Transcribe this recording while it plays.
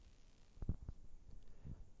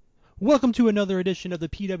Welcome to another edition of the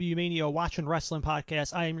PWMania Watching Rasslin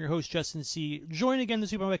Podcast. I am your host, Justin C. Joined again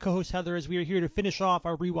this week by my co-host, Heather, as we are here to finish off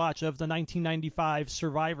our rewatch of the 1995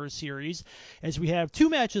 Survivor Series, as we have two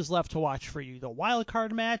matches left to watch for you, the Wild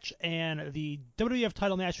Card match and the WWF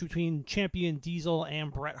title match between champion Diesel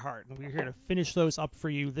and Bret Hart. And we're here to finish those up for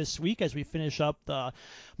you this week as we finish up the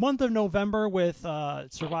month of November with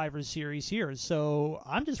Survivor Series here. So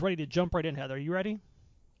I'm just ready to jump right in, Heather. Are you ready?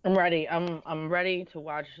 I'm ready. I'm ready to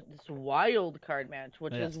watch this wild card match,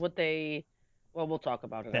 which is what they. Well, we'll talk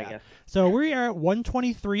about it, I guess. So we are at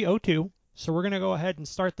 123.02. So we're gonna go ahead and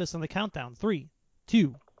start this on the countdown. 3,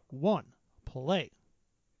 2, 1, play.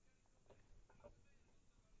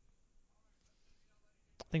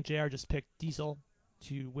 I think JR just picked Diesel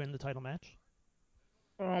to win the title match.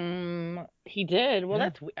 He did. Well,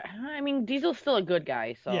 that's. I mean, Diesel's still a good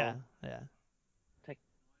guy, so. Yeah. It's like,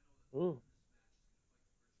 ooh.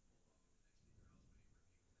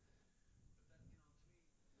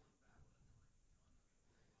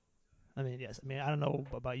 I mean, yes. I mean, I don't know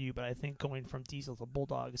about you, but I think going from Diesel to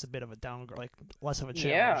Bulldog is a bit of a downgrade, like less of a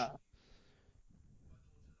challenge. Yeah.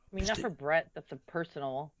 I mean, not for Bret. That's a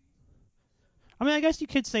personal. I mean, I guess you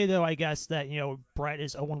could say, though, that, Bret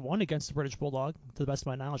is 0-1 against the British Bulldog, to the best of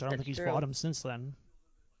my knowledge. I don't think he's fought him since then.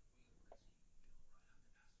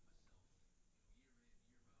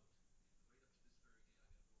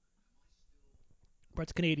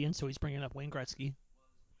 Bret's Canadian, so he's bringing up Wayne Gretzky.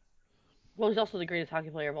 Well, he's also the greatest hockey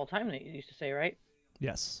player of all time, that you used to say, right?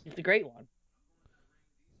 Yes. He's the great one.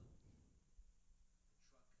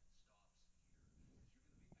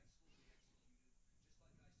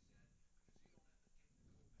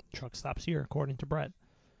 Truck stops here, according to Bret.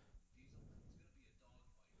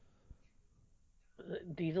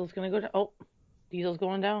 Diesel's going to go down. Oh, Diesel's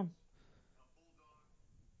going down.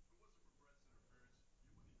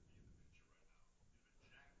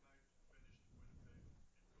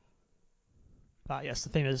 Yes, the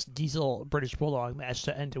famous Diesel British Bulldog match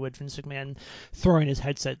to end it with Vince McMahon throwing his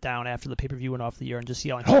headset down after the pay-per-view went off the air and just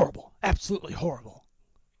yelling, "Horrible! Absolutely horrible!"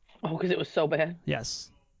 Oh, because it was so bad?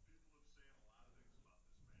 Yes.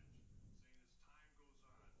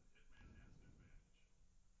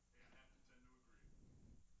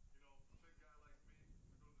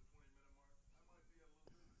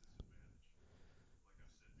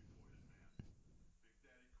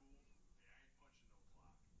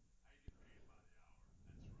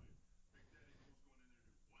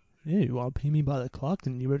 Hey, you want to pay me by the clock?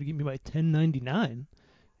 Then you better give me by $10.99.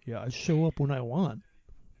 Yeah, I show up when I want.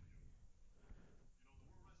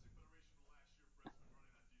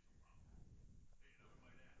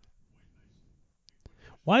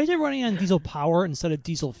 Why is it running on diesel power instead of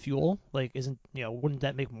diesel fuel? Like, wouldn't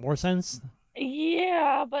that make more sense?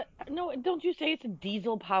 Yeah, but no, don't you say it's a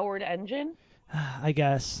diesel-powered engine? I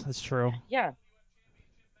guess that's true. Yeah.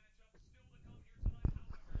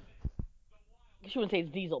 I guess you wouldn't say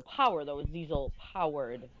it's diesel power, though. It's diesel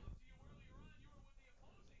powered.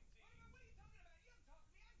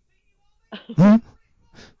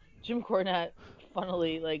 Jim Cornette,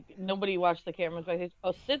 funnily, like, nobody watched the cameras backstage.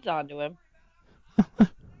 Oh, Sid's onto him.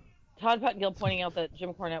 Todd Pettengill pointing out that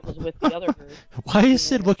Jim Cornette was with the other group. Why is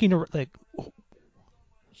Sid looking like...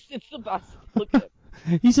 It's the best. Look at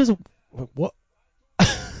him. He says, what?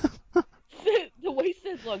 Sid, the way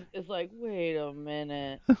Sid looks is like, wait a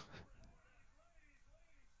minute.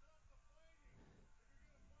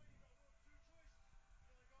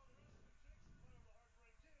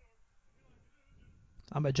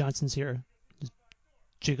 Ahmed Johnson's here, just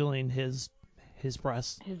jiggling his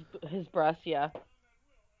breast. His breast, yeah.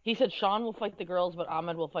 He said Sean will fight the girls, but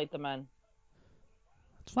Ahmed will fight the men.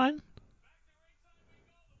 That's fine.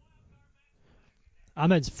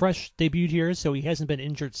 Ahmed's fresh debuted here, so he hasn't been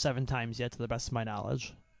injured 7 times yet, to the best of my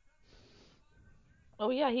knowledge. Oh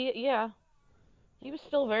yeah, he was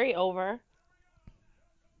still very over.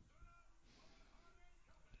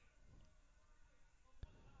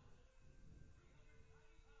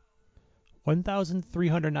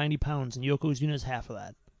 £1,390, and Yokozuna's half of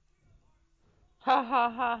that. Ha ha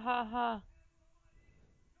ha ha ha.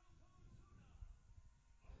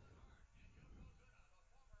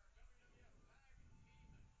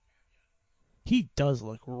 He does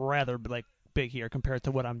look rather like big here compared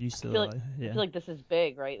to what I'm used to. I feel like this is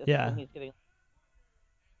big, right? This is when he's getting.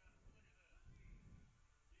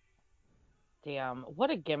 Damn, what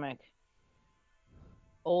a gimmick.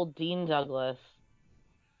 Old Dean Douglas.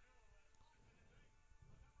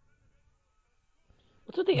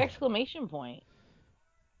 What's with the exclamation point?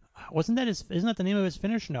 Isn't that the name of his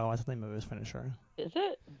finisher? No, that's the name of his finisher. Is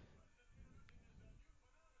it?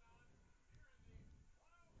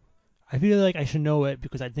 I feel like I should know it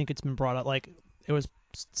because I think it's been brought up. Like, it's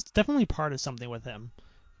definitely part of something with him.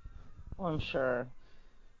 Well, I'm sure.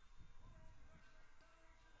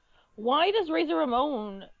 Why does Razor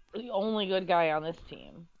Ramon the only good guy on this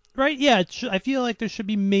team? Right? Yeah, I feel like there should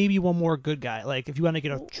be maybe one more good guy. Like, if you want to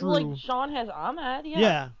get a true... Like, Sean has Ahmed, yeah.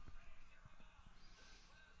 Yeah.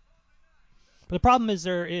 But the problem is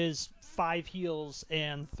there is 5 heels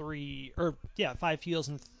and 3... five heels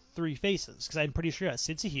and 3 faces. Because I'm pretty sure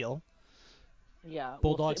Sid's a heel. Yeah.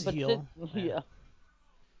 Bulldog's a heel. Sid, yeah.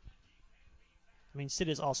 I mean, Sid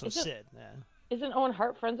is also Sid. Yeah. Isn't Owen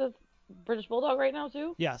Hart friends with British Bulldog right now,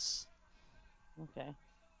 too? Yes. Okay.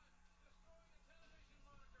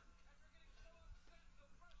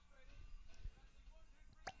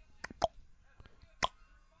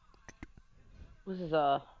 This is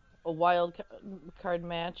a wild card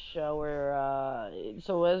match where,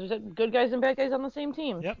 so as we said, good guys and bad guys on the same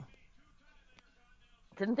team. Yep.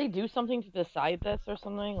 Didn't they do something to decide this or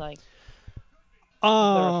something? Like,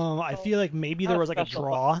 I feel like maybe there was like a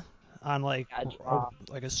draw on like a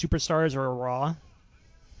Superstars or a Raw.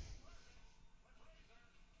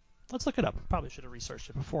 Let's look it up. Probably should have researched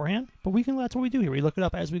it beforehand, but that's what we do here. We look it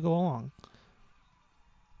up as we go along.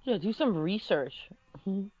 Yeah, do some research.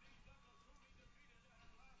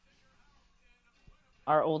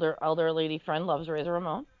 Our elder lady friend loves Razor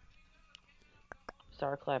Ramon.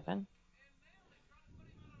 Star clapping.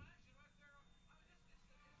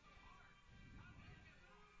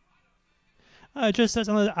 It just says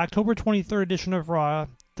on the October 23rd edition of Raw,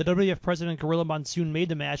 the WWF president Gorilla Monsoon made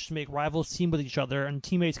the match to make rivals team with each other and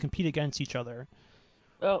teammates compete against each other.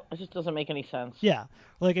 Oh, it just doesn't make any sense. Yeah,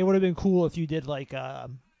 like it would have been cool if you did like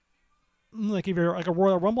if you're like a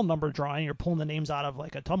Royal Rumble number drawing, you're pulling the names out of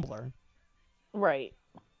like a tumbler. Right.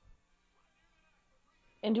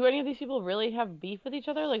 And do any of these people really have beef with each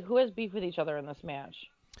other? Like, who has beef with each other in this match?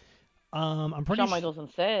 I'm pretty Shawn Michaels and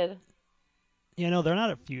Sid. Yeah, no, they're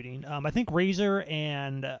not feuding. I think Razor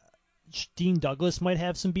and Dean Douglas might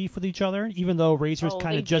have some beef with each other, even though Razor's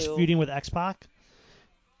kind of just feuding with X-Pac.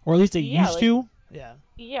 Or at least they used to. Yeah.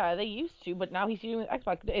 Yeah, they used to, but now he's feuding with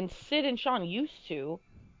X-Pac. And Sid and Shawn used to,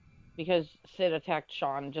 because Sid attacked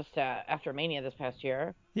Shawn just after Mania this past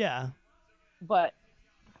year. Yeah. But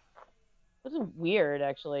this is weird,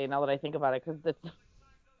 actually, now that I think about it, because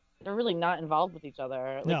they're really not involved with each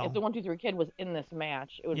other. Like, if the 1, 2, 3 Kid was in this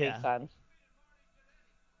match, it would make sense.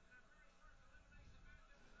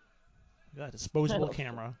 Got disposable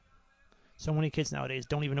camera. So many kids nowadays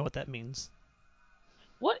don't even know what that means.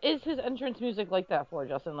 What is his entrance music like that for,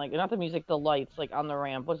 Justin? Like, not the music, the lights, like on the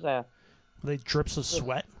ramp. What's that? They drips of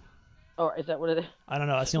sweat. Or is that what it is? I don't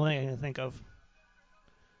know. That's the only thing I can think of.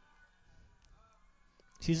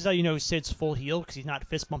 See, this is how you know Sid's full heel, because he's not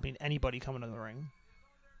fist bumping anybody coming to the ring.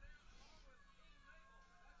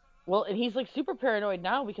 Well, and he's like super paranoid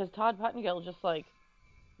now because Todd Pettengill just like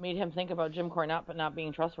made him think about Jim Cornette but not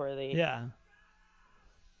being trustworthy. Yeah.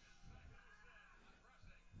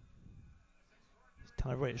 He's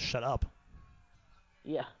telling everybody to shut up.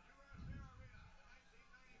 Yeah.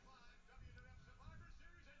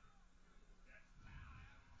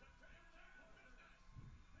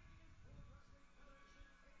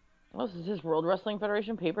 Oh, this is his World Wrestling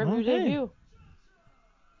Federation pay-per-view debut.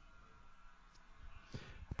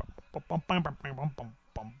 Yeah,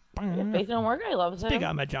 Faith No More guy loves him. Big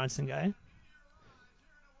Ahmed Johnson guy.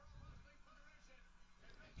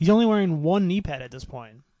 He's only wearing one knee pad at this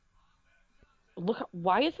point. Look,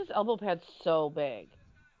 why is his elbow pad so big?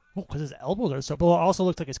 Oh, because his elbows are so... But it also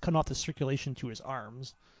looks like it's cutting off the circulation to his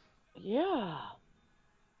arms. Yeah.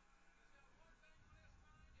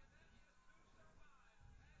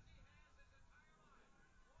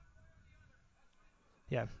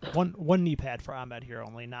 Yeah, one knee pad for Ahmed here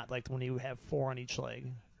only, not like when you have 4 on each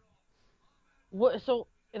leg. What? So,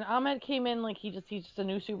 and Ahmed came in like he's just a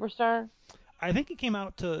new superstar? I think he came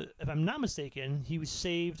out to, if I'm not mistaken, he was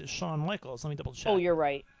saved Shawn Michaels. Let me double check. Oh, you're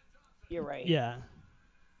right. You're right. Yeah.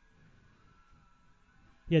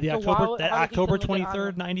 Yeah, the October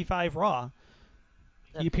 23rd, 95 Raw.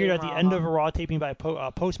 He appeared at the end of a Raw taping by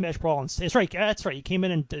post-match brawl. That's right. He came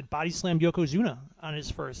in and did body slammed Yokozuna on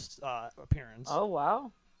his first appearance. Oh,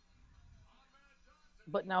 wow.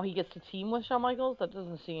 But now he gets to team with Shawn Michaels? That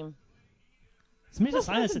doesn't seem...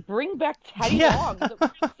 Bring back Teddy Long.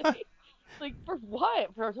 Like, for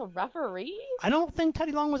what? For a referee? I don't think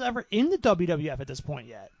Teddy Long was ever in the WWF at this point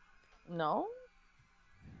yet. No?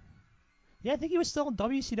 Yeah, I think he was still in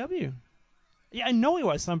WCW. Yeah, I know he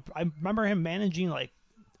was. I remember him managing, like,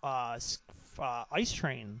 Ice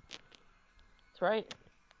Train. That's right.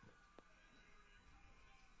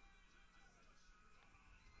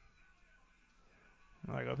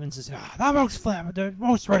 Like Vince is the most flaming, the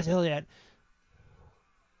most resilient.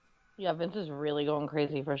 Yeah, Vince is really going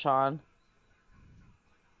crazy for Shawn.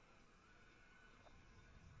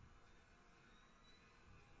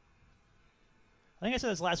 I think I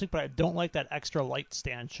said this last week, but I don't like that extra light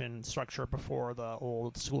stanchion structure before the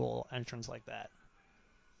old school entrance like that.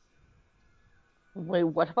 Wait,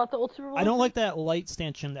 what about the old Super Bowl? I don't like that light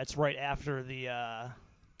stanchion that's right after the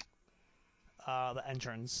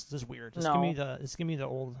entrance. This is weird. Just give me the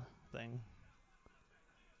old thing.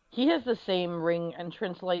 He has the same ring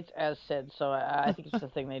entrance lights as Sid, so I think it's the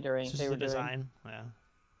thing they were doing. Design, yeah.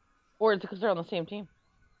 Or it's because they're on the same team.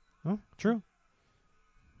 Oh, true.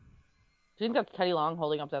 Do you think that's Teddy Long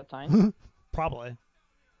holding up that sign? Probably.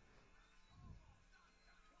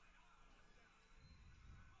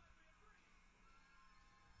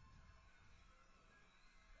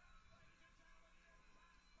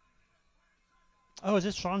 Oh, is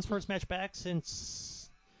this Shawn's first match back since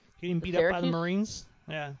getting beat up by the Marines?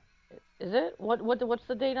 Yeah. Is it? What's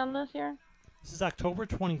the date on this here? This is October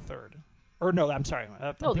 23rd. Or no, I'm sorry.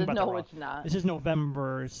 No, it's not. This is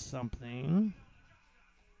November something.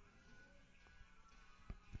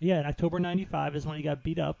 Yeah, in October 95 is when he got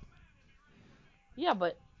beat up. Yeah,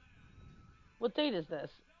 but what date is this?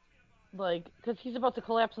 Like, because he's about to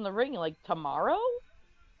collapse in the ring, like, tomorrow?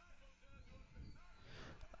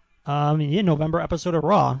 Yeah, November episode of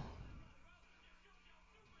Raw.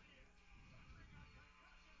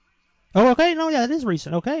 Oh, okay. No, yeah, it is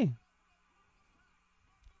recent. Okay.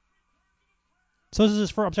 So this is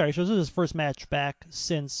his first match back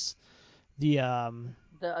since the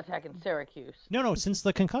attack in Syracuse. No, since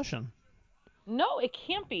the concussion. No, it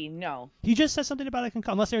can't be. No. He just said something about a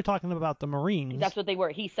concussion, unless they were talking about the Marines. That's what they were.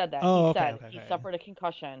 He said that. Oh, he suffered a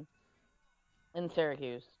concussion in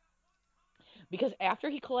Syracuse. Because after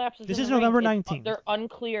he collapses, this is November 19th. They're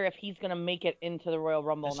unclear if he's going to make it into the Royal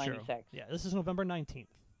Rumble That's 96. True. Yeah, this is November 19th.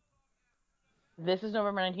 This is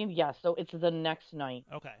November 19th. Yes, so it's the next night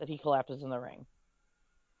that he collapses in the ring.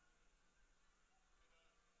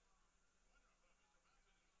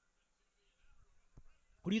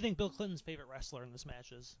 Who do you think Bill Clinton's favorite wrestler in this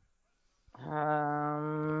match is?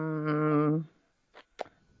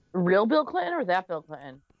 Real Bill Clinton or that Bill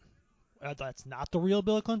Clinton? That's not the real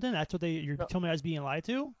Bill Clinton? That's what you're telling me I was being lied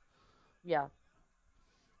to? Yeah.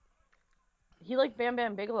 He liked Bam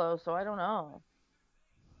Bam Bigelow, so I don't know.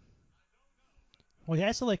 Well, he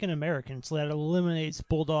has to like an American, so that eliminates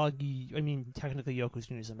Bulldog. I mean, technically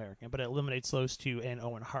Yokozuna is American, but it eliminates those two and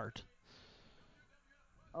Owen Hart.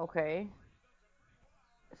 Okay.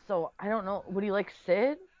 So, I don't know. Would he like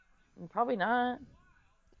Sid? Probably not.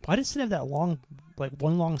 Why does Sid have that long, like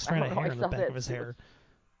one long strand of hair in the back of his hair?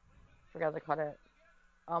 Forgot to cut it.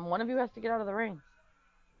 One of you has to get out of the ring.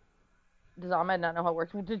 Does Ahmed not know how it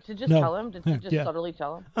works? Did you just tell him? Did you just subtly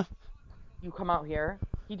tell him? You come out here.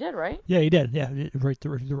 He did, right? Yeah, he did. Yeah, right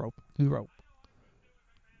through the rope. Through the rope.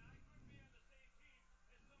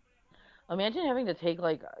 Imagine having to take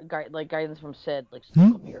like guidance from Sid. Like,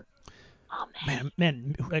 come here.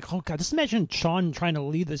 Man, like, oh god, just imagine Shawn trying to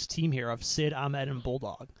lead this team here of Sid, Ahmed, and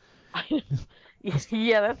Bulldog.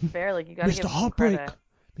 Yeah, that's fair. Like, you gotta give him credit.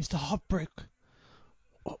 Mr. Heartbreak.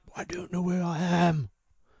 Oh, I don't know where I am.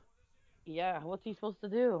 Yeah, what's he supposed to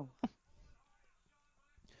do?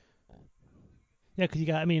 Yeah,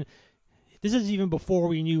 because this is even before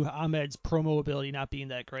we knew Ahmed's promo ability not being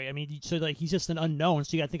that great. I mean, so like he's just an unknown,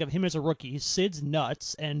 so you got to think of him as a rookie. Sid's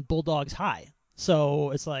nuts and Bulldog's high.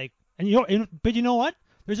 So it's like, but you know what?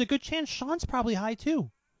 There's a good chance Shawn's probably high too.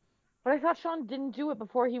 But I thought Shawn didn't do it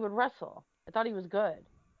before he would wrestle. I thought he was good.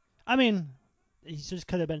 I mean, he just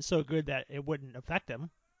could have been so good that it wouldn't affect him.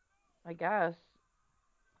 I guess.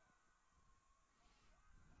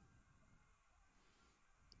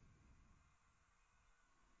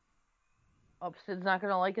 Oh, Sid's not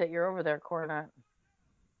going to like it. You're over there, Cornette.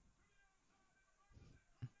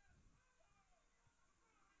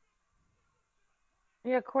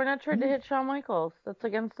 Yeah, Cornette tried to hit Shawn Michaels. That's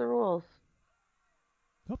against the rules.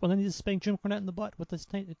 Oh, well, then he just spanked Jim Cornette in the butt with his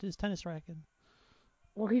tennis racket.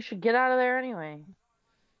 Well, he should get out of there anyway.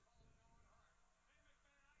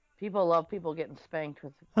 People love people getting spanked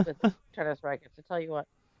with tennis rackets. I tell you what.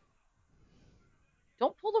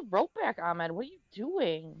 Don't pull the rope back, Ahmed. What are you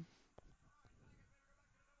doing?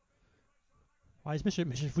 Why is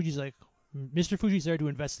Mr. Fuji's like... Mr. Fuji's there to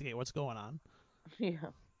investigate what's going on. Yeah.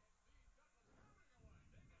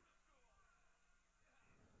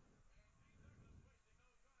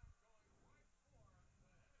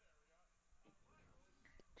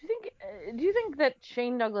 Do you think that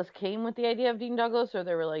Shane Douglas came with the idea of Dean Douglas, or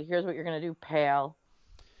they were like, here's what you're going to do, pal?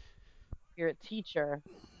 You're a teacher.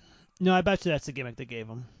 No, I bet you that's the gimmick they gave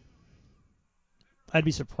him. I'd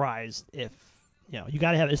be surprised if, you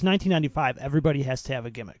got to have, it's 1995. Everybody has to have a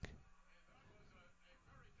gimmick.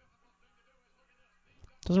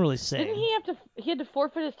 Doesn't really say. Didn't he had to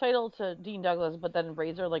forfeit his title to Dean Douglas, but then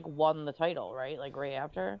Razor won the title, right? Right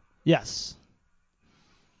after? Yes.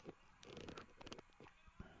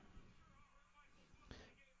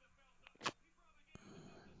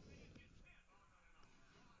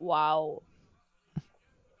 Wow.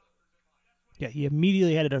 Yeah, he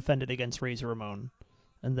immediately had to defend it against Razor Ramon,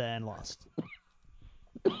 and then lost.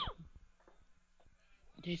 Did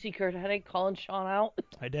you see Kurt Hennig calling Shawn out?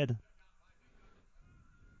 I did.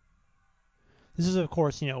 This is, of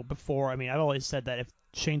course, before. I mean, I've always said that if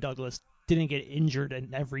Shane Douglas didn't get injured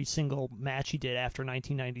in every single match he did after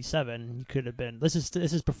 1997, he could have been. This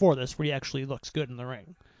is before this, where he actually looks good in the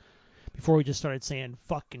ring. Before we just started saying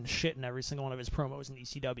fucking shit in every single one of his promos in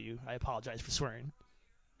ECW. I apologize for swearing.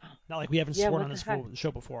 Not like we haven't sworn on this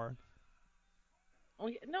show before.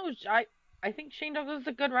 Well, no, I think Shane Douglas is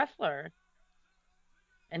a good wrestler,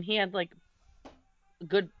 and he had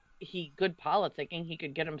good politicking. He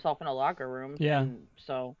could get himself in a locker room. Yeah. And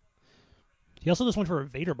so. He also just went for a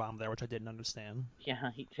Vader bomb there, which I didn't understand. Yeah,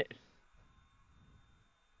 he did.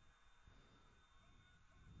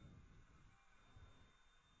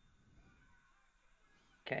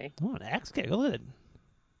 Okay. Oh, an axe kick. Look at it.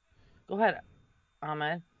 Go ahead,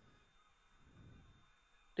 Ahmed.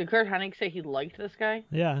 Did Kurt Hennig say he liked this guy?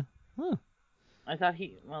 Yeah. Huh. I thought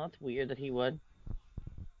well, that's weird that he would.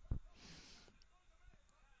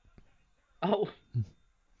 Oh.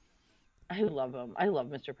 I love him. I love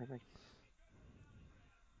Mr. Perfect.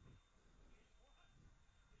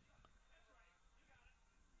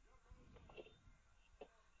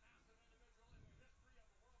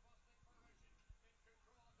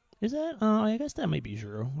 Is that? I guess that might be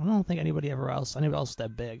true. I don't think anybody else is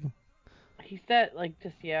that big. He's that,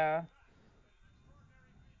 just, yeah.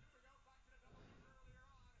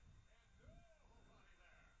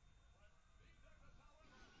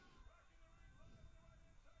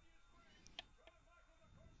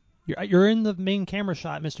 You're in the main camera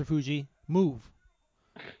shot, Mr. Fuji. Move.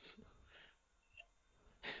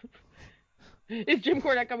 Is Jim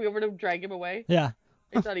Cornette coming over to drag him away? Yeah.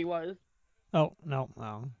 I thought he was. Oh, no.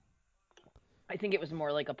 I think it was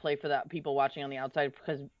more like a play for that people watching on the outside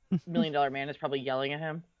because $1 Million Man is probably yelling at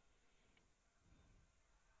him.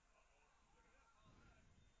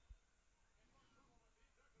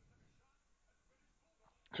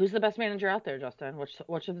 Who's the best manager out there, Justin?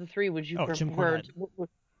 Which of the three would you prefer? Jim Cornette.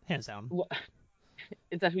 Hands down.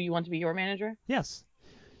 Is that who you want to be your manager? Yes.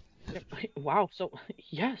 Wow. So,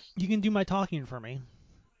 yes. You can do my talking for me.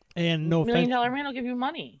 And no $1 Million Man will give you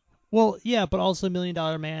money. Well, yeah, but also $1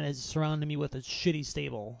 Million Man has surrounded me with a shitty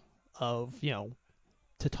stable of,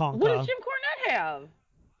 Tatanka. What does Jim Cornette have?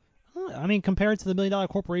 I mean, compared to the $1 Million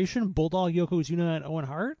Corporation, Bulldog, Yokozuna, and Owen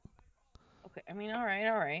Hart. Okay, I mean, all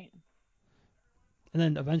right. And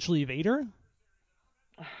then eventually Vader.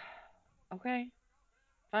 Okay,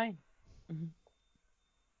 fine. Mm-hmm.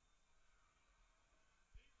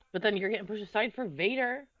 But then you're getting pushed aside for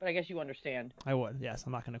Vader. But I guess you understand. I would, yes.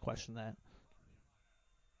 I'm not going to question that.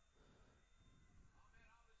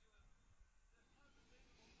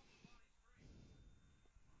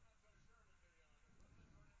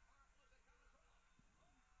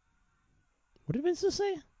 What did Vince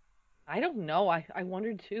say? I don't know. I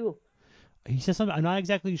wondered too. He said something. I'm not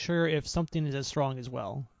exactly sure if something is as strong as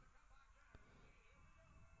well.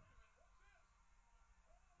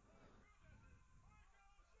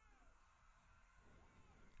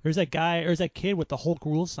 There's that guy, or there's that kid with the Hulk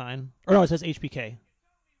rules sign. Or no, it says HBK.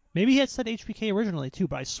 Maybe he had said HBK originally too,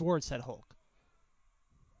 but I swore it said Hulk.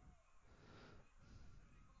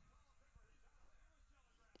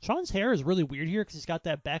 Sean's hair is really weird here because he's got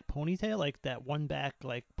that back ponytail, like that one back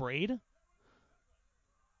braid. And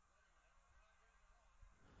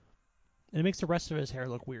it makes the rest of his hair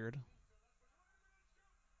look weird.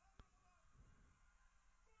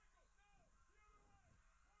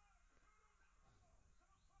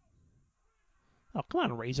 Oh, come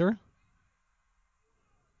on, Razor.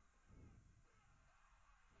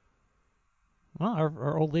 Well,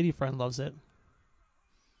 our old lady friend loves it.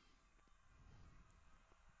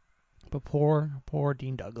 But poor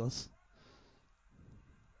Dean Douglas.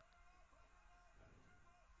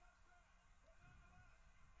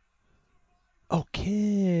 Oh,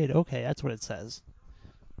 Kid. Okay, that's what it says.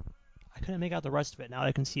 I couldn't make out the rest of it. Now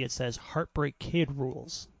I can see it says Heartbreak Kid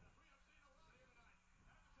rules.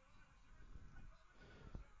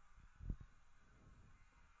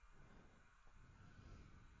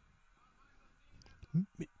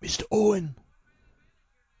 Mr. Owen,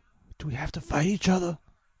 Do we have to fight each other?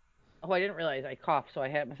 Oh, I didn't realize I coughed, so I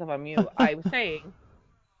had myself on mute. I was saying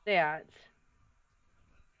that.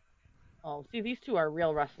 Oh, see, these two are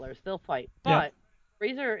real wrestlers. They'll fight. But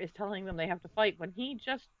Razor is telling them they have to fight when he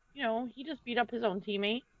just, he just beat up his own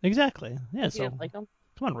teammate. Exactly. Yeah, He didn't like him.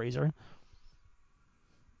 Come on, Razor.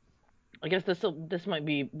 I guess this might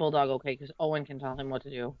be Bulldog okay, because Owen can tell him what to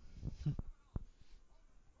do.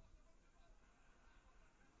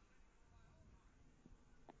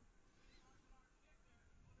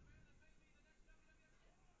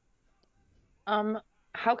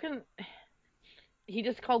 How can... He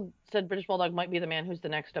just said British Bulldog might be the man who's the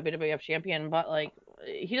next WWF champion, but, like,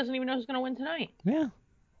 he doesn't even know who's going to win tonight. Yeah.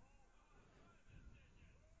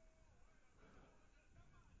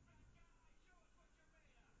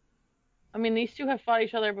 I mean, these two have fought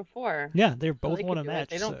each other before. Yeah, they're both won a match.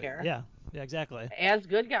 They don't care. Yeah, exactly. As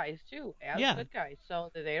good guys, too. Good guys, so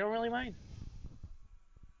they don't really mind.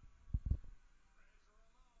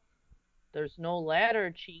 There's no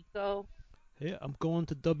ladder, Chico. Yeah, I'm going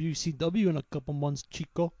to WCW in a couple months,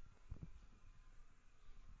 Chico.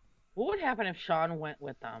 What would happen if Shawn went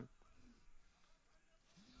with them?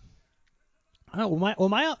 I don't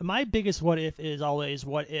know. My biggest what if is always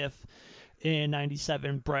what if in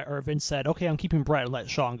 '97 Bret or Vince said, "Okay, I'm keeping Bret and let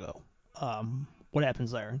Shawn go." What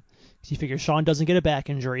happens there? Because you figure Shawn doesn't get a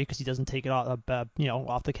back injury because he doesn't take it off,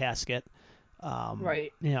 off the casket.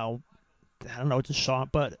 Right. I don't know, does Shawn,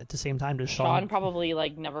 but at the same time, does Shawn probably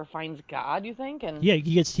never finds God? You think? And yeah,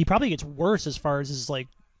 he probably gets worse as far as his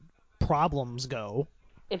problems go.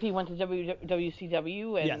 If he went to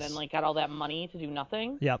WCW and then got all that money to do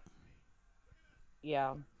nothing. Yep.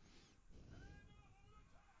 Yeah.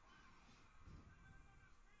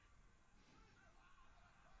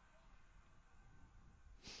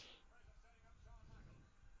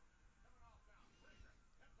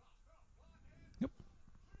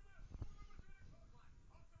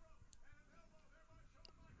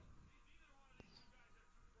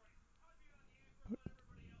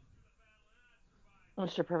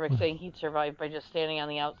 Mr. Perfect saying he'd survive by just standing on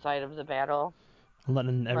the outside of the battle.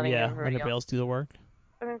 Letting everybody else do the work.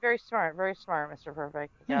 I mean, very smart, Mr.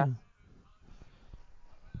 Perfect. Yeah.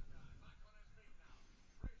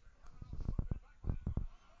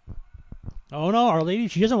 Oh no, Our Lady,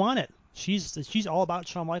 she doesn't want it. She's all about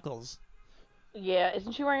Shawn Michaels. Yeah,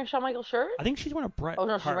 isn't she wearing a Shawn Michaels shirt? I think she's wearing a Bret. Oh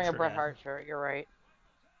no, she's wearing a Bret Hart shirt. You're right.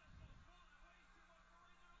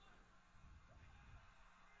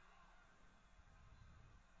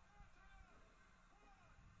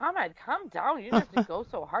 Ahmed, calm down. You don't have to go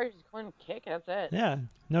so hard. Just go and kick. That's it. Yeah.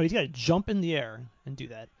 No, he's got to jump in the air and do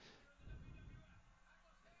that.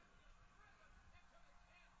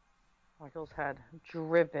 Michael's head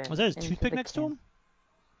driven. Was that his toothpick next to him?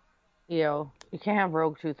 You can't have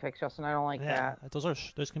rogue toothpicks, Justin. I don't like that.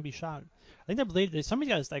 Those can be shot. I think somebody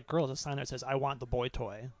got that girl has a sign that says "I want the boy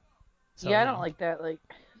toy." So, yeah, I don't like that.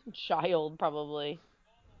 Child probably.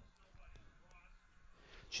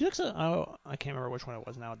 She looks I can't remember which one it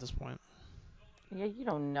was now at this point. Yeah, you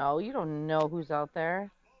don't know. You don't know who's out there.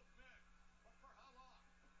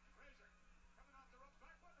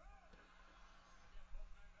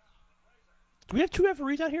 Do we have two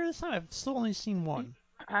referees out here this time? I've still only seen one.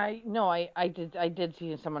 I did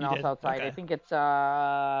see someone else outside. Okay. I think it's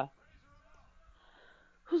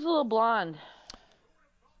who's the little blonde?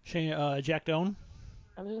 Jack Doan.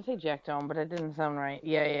 I was gonna say Jack Doan, but it didn't sound right.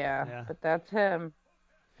 Yeah. But that's him.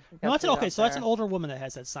 No, that's okay. So that's an older woman that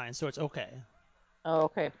has that sign, so it's okay. Oh,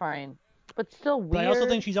 okay, fine. But still weird. But I also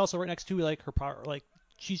think she's also right next to her power.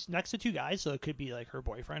 She's next to two guys, so it could be her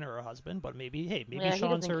boyfriend or her husband. But maybe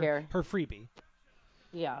Shawn's her freebie.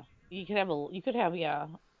 Yeah, you could have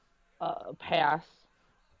a pass.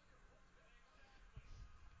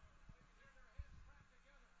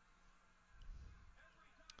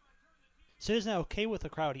 Sid is now okay with the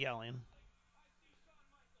crowd yelling.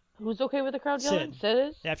 Who's okay with the crowd yelling? Sid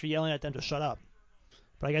is? After yelling at them to shut up.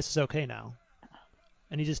 But I guess it's okay now.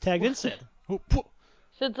 And he just tagged in Sid.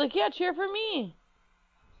 Sid's like, yeah, cheer for me.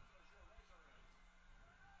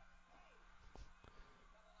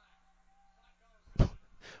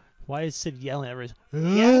 Why is Sid yelling at everyone?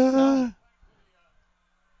 Yeah.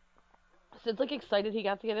 Sid's excited he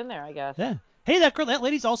got to get in there, I guess. Yeah. Hey, that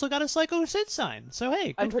lady's also got a Psycho Sid sign. So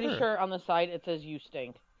hey, I'm pretty sure on the side it says "You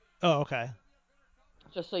stink." Oh, okay.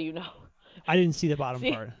 Just so you know. I didn't see the bottom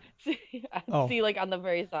part. See, on the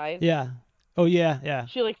very side. Yeah. Oh yeah.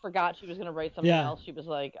 She forgot she was gonna write something else. She was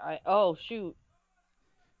like, oh shoot.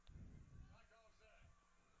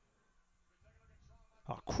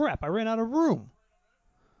 Oh crap! I ran out of room.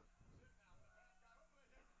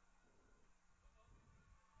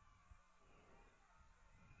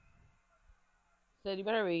 Said you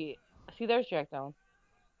better be. See, there's Jack down.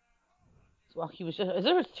 Well, he was just. Is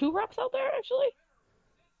there 2 refs out there actually?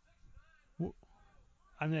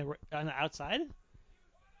 On the outside?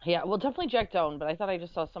 Yeah, well, definitely Jack down, but I thought I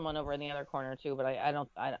just saw someone over in the other corner too. But I don't.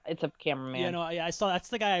 It's a cameraman. Yeah, no, I saw. That's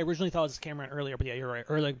the guy I originally thought was a cameraman earlier. But yeah, you're right.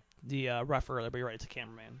 Or like the ref earlier, but you're right. It's a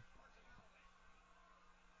cameraman.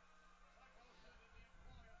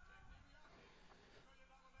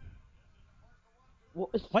 Well,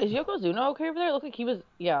 is Yokozuna okay over there? It looked like he was.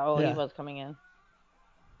 Yeah. Oh, yeah. He was coming in.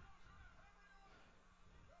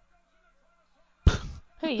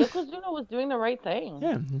 Hey, Yokozuna was doing the right thing.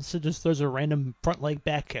 Yeah, so just there's a random front leg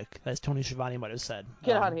back kick, as Tony Schiavone might have said.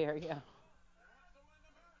 Get out of here, yeah.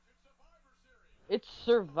 It's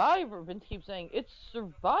Survivor. Vince keeps saying it's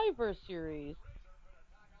Survivor Series.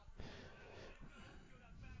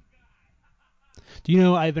 Do you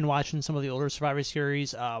know I've been watching some of the older Survivor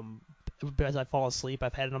Series? As I fall asleep,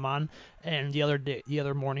 I've had them on, and the other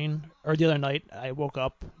night, I woke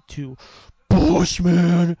up to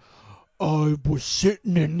Bossman. I was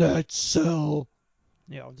sitting in that cell.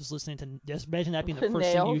 You know, just listening to. Just imagine that being the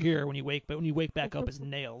first thing you hear when you wake back up is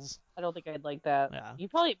nails. I don't think I'd like that. Yeah. You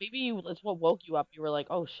probably it's what woke you up. You were like,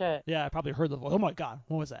 oh shit. Yeah, I probably heard the voice. Oh my god,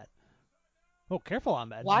 what was that? Oh, careful,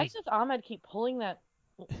 Ahmed. Why does Ahmed keep pulling that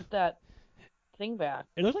thing back?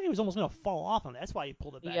 It looked like he was almost gonna fall off on it. That's why he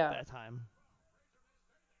pulled it back that time.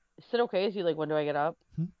 Is it okay? Is he like, when do I get up?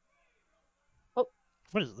 Oh.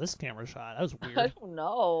 What is this camera shot? That was weird. I don't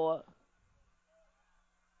know.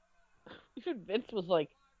 Even Vince was like,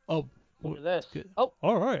 "Oh, look at this." Good. Oh,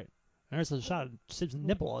 all right. There's a shot of Sid's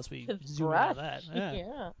nipple as we zoom out of that.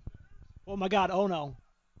 Yeah. Oh my god! Oh no!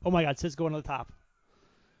 Oh my god! Sid's going to the top.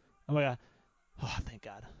 Oh my god! Oh, thank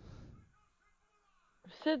God.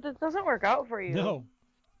 Sid, this doesn't work out for you. No,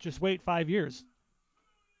 just wait 5 years.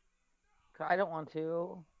 I don't want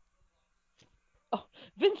to. Oh,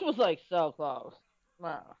 Vince was like so close.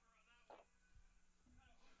 Wow.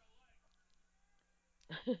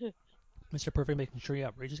 Mr. Perfect making sure you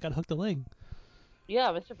have. Ray just got to hook the leg.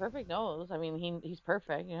 Yeah, Mr. Perfect knows. I mean, he's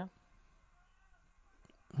perfect, you know.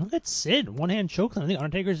 Look at Sid. One hand chokes. I think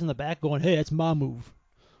Undertaker's in the back going, "Hey, that's my move."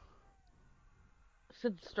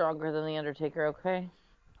 Sid's stronger than the Undertaker, okay?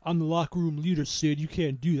 I'm the locker room leader, Sid. You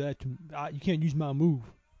can't do that. You can't use my move.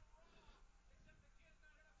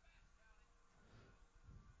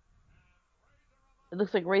 It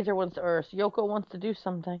looks like Razor or Yoko wants to do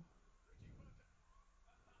something.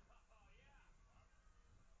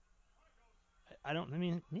 I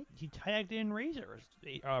mean, he tagged in Razor,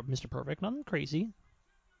 Mr. Perfect. Nothing crazy.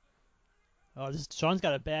 Oh, Sean's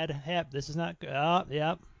got a bad hap. This is not good. Oh,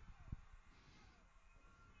 yeah.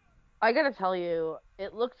 I gotta tell you,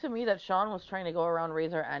 it looked to me that Sean was trying to go around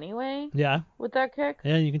Razor anyway. Yeah. With that kick.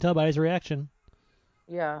 Yeah, you can tell by his reaction.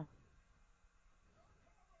 Yeah.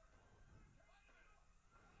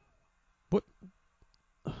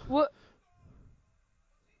 What?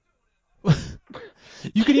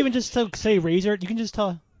 You could even just say Razor. You can just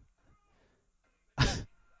tell.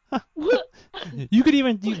 You could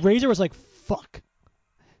even. Razor was like, "Fuck."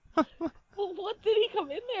 Well, what did he come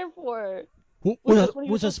in there for?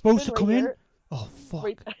 Was it supposed to come in? Oh, fuck.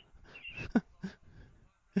 Right.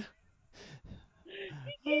 He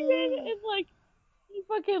came in and he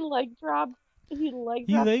fucking dropped. He dropped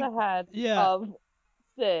the head of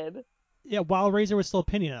Sid. Yeah, while Razor was still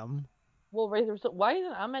pinning him. Well, Razor was still. Why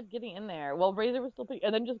isn't Ahmed getting in there? Well, Razor was still pinning,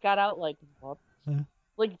 and then just got out what?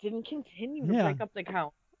 Didn't continue to break up the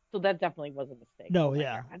count. So that definitely was a mistake. No,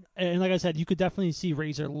 yeah. God. And like I said, you could definitely see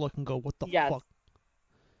Razor look and go, "What the fuck?"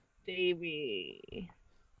 Davey.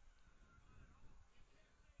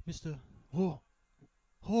 Mr.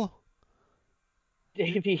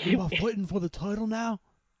 Davey. Am I fighting for the title now?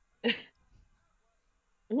 He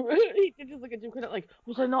did just look at Jim Cornette like,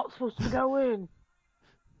 was I not supposed to go in?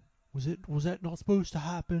 Was that not supposed to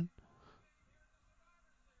happen?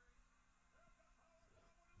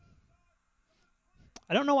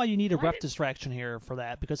 I don't know why you need a ref distraction here for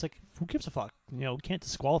that, because who gives a fuck? You know, can't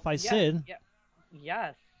disqualify Sid. Yeah.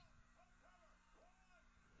 Yes.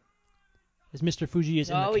 As Mr. Fuji is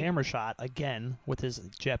in the camera shot again with his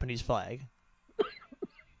Japanese flag.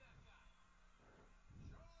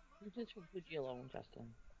 Leave this for Fuji alone, Justin.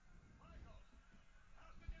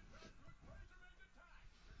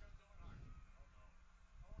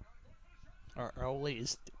 Our old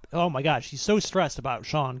lady's. Oh my gosh, she's so stressed about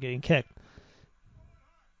Sean getting kicked.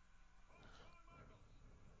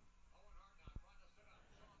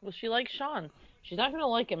 Well, she likes Sean. She's not going to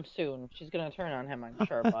like him soon. She's going to turn on him, I'm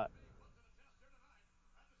sure, but...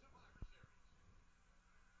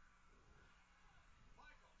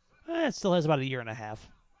 It still has about a year and a half.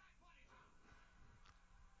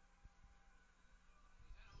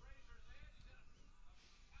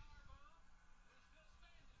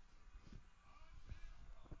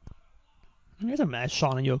 There's a match,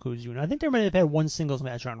 Shawn and Yokozuna. I think they might have had one singles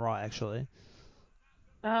match on Raw, actually.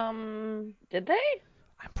 Did they?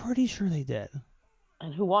 I'm pretty sure they did.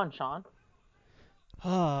 And who won, Shawn?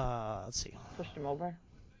 Let's see. Pushed him over?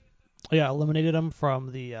 Yeah, eliminated him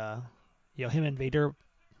from the, him and Vader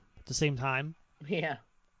at the same time. Yeah.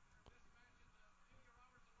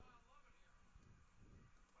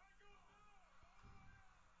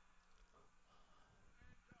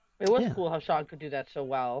 It was cool how Shawn could do that so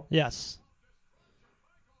well. Yes.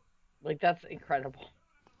 Like, that's incredible.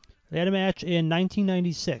 They had a match in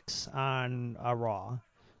 1996 on Raw.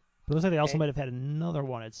 It looks like they also might have had another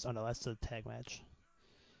one. No, that's the tag match.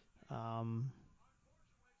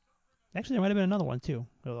 Actually, there might have been another one, too,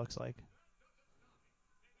 it looks like.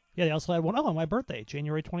 Yeah, they also had one on my birthday,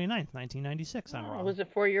 January 29th, 1996 on Raw. Was it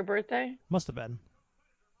for your birthday? Must have been.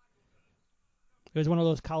 It was one of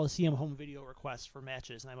those Coliseum home video requests for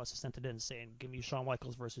matches, and I must have sent it in saying, give me Shawn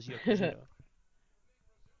Michaels versus Yokozuna.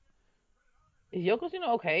 Is Yokozuna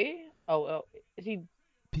okay? Oh, is he...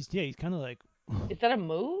 He's kind of like... Is that a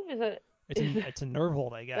move? It's a nerve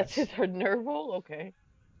hold, I guess. That's his nerve hold? Okay.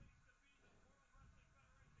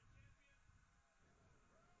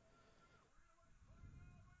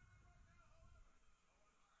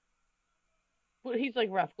 Well, he's like,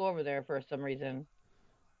 ref, go over there for some reason.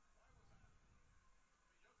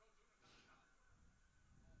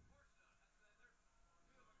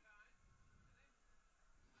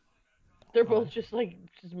 They're both just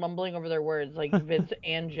mumbling over their words. Like Vince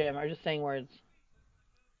and Jim are just saying words.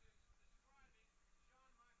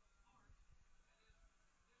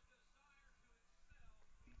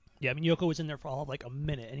 Yeah, I mean, Yoko was in there for all of like a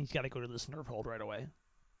minute, and he's got to go to this nerve hold right away.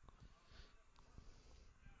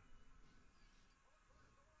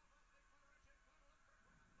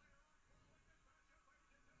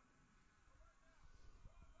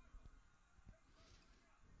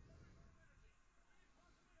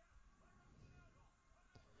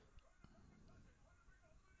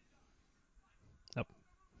 Yep.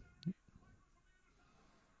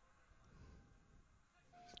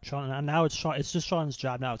 Shawn, now it's just Shawn's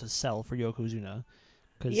job now to sell for Yokozuna.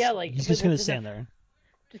 Because he's just going to stand there.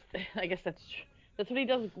 I guess that's what he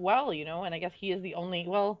does well, and I guess he is the only...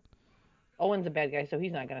 Well, Owen's a bad guy, so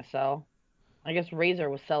he's not going to sell. I guess Razor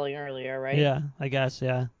was selling earlier, right? Yeah, I guess,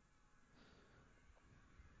 yeah.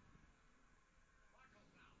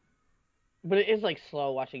 But it is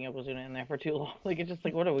slow watching Yokozuna in there for too long. It's just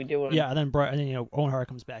what are we doing? Yeah, and then Owen Hart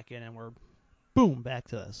comes back in, and we're boom back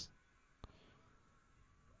to this.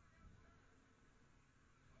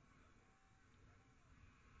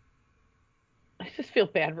 I just feel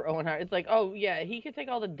bad for Owen Hart. It's oh yeah, he could take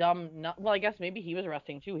all the dumb. Well, I guess maybe he was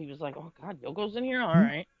resting too. He was like, oh God, Yoko's in here. All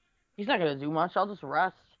right, he's not gonna do much. I'll just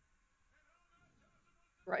rest.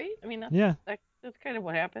 Right? I mean, that's kind of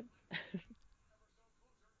what happened.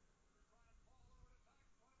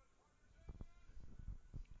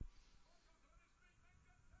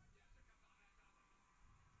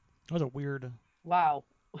 That was a weird... Wow.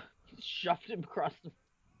 He shoved him across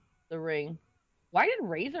the ring. Why did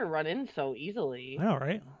Razor run in so easily? I know,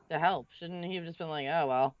 right? To help. Shouldn't he have just been oh,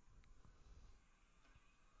 well.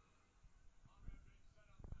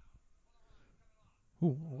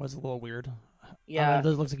 Ooh, it was a little weird. Yeah. It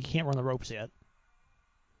looks like he can't run the ropes yet.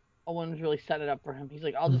 Owen's really set it up for him. He's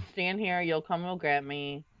I'll just stand here. You'll come and grab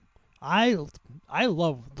me. I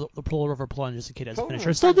love the Pearl River Plunge as a kid as a finisher.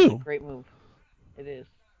 I still do. Great move. It is.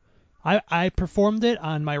 I performed it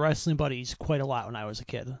on my wrestling buddies quite a lot when I was a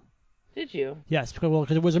kid. Did you? Yes, because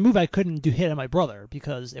it was a move I couldn't hit on my brother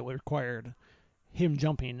because it required him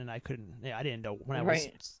jumping, and I couldn't. Yeah, I didn't know when I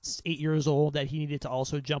was 8 years old that he needed to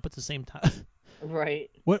also jump at the same time. Right.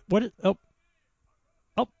 What? Oh.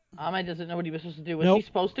 Ahmed doesn't know what he was supposed to do. Was he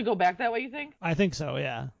supposed to go back that way, you think? I think so,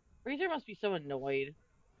 yeah. Razor must be so annoyed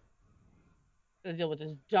to deal with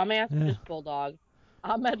this dumbass British bulldog.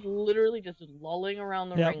 Ahmed literally just lolling around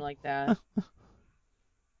the ring like that.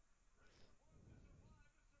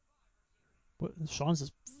 Shawn's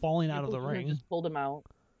just falling out of the ring. Just pulled him out.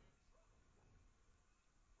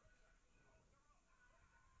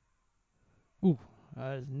 Ooh,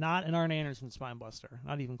 not an Arn Anderson spine buster.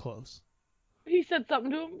 Not even close. He said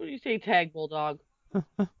something to him. What did you say, tag bulldog?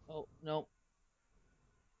 Oh, no.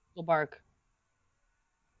 Go bark.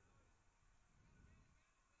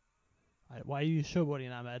 Why are you showboating,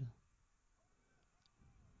 Ahmed?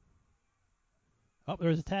 Oh,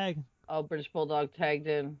 there's a tag. Oh, British Bulldog tagged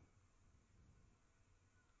in.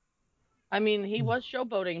 I mean, he was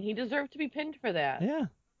showboating. He deserved to be pinned for that. Yeah.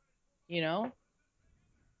 You know?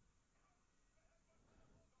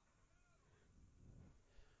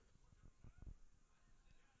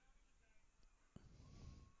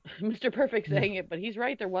 Mr. Perfect saying it, but he's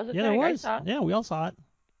right. There was a tag. There was. I saw it. Yeah, we all saw it.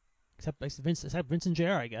 Except Vince and JR,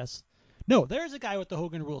 I guess. No, there's a guy with the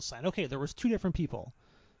Hogan Rules sign. Okay, there was 2 different people.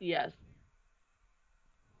 Yes.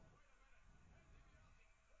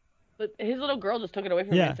 But his little girl just took it away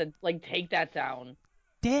from him and said, like, take that down.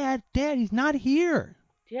 Dad, he's not here.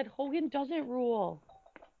 Dad, Hogan doesn't rule.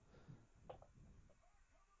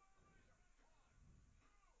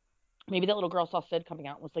 Maybe that little girl saw Sid coming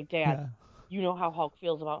out and was like, Dad, you know how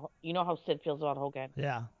Sid feels about Hogan.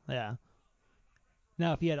 Yeah.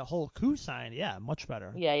 Now, if he had a Hulk Who sign, much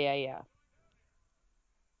better. Yeah.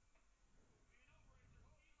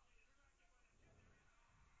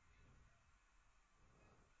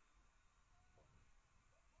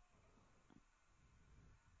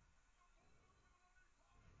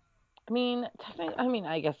 I mean,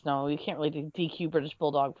 I guess no. You can't really DQ British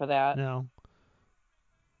Bulldog for that. No.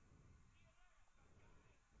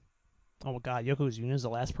 Oh, God, Yokozuna is the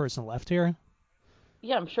last person left here?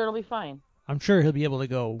 Yeah, I'm sure it'll be fine. I'm sure he'll be able to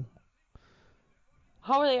go.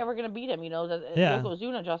 How are they ever going to beat him?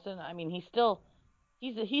 Yokozuna, Justin, I mean,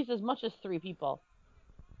 he's as much as 3 people.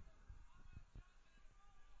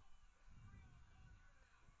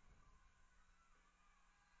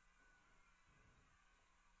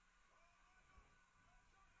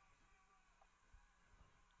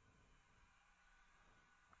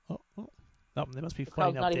 Oh, they must be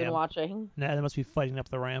fighting up not even watching. Nah, they must be fighting up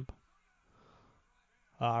the ramp.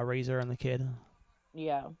 Razor and the kid.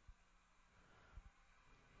 Yeah.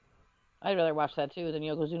 I'd rather watch that too than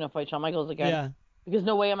Yokozuna fight Shawn Michaels again. Yeah. Because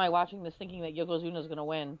no way am I watching this thinking that Yokozuna's going to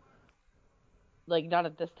win. Like, not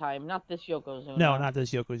at this time. Not this Yokozuna. No, not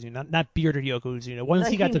this Yokozuna. Not bearded Yokozuna. Once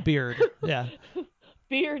he got the beard. Yeah.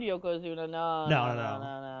 Beard Yokozuna.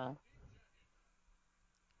 No.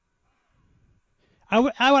 I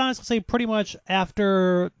would honestly say pretty much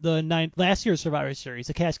after the last year's Survivor Series,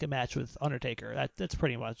 the casket match with Undertaker. That's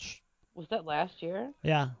pretty much. Was that last year?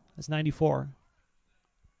 Yeah, it's 94.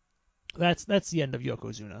 That's the end of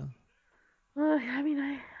Yokozuna. I mean,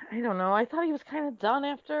 I don't know. I thought he was kind of done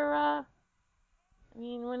after. I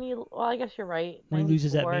guess you're right. When he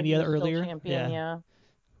loses that Mania earlier. Champion, yeah.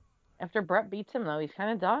 After Bret beats him, though, he's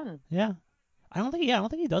kind of done. Yeah, I don't think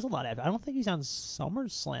he does a lot after. I don't think he's on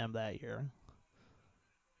SummerSlam that year.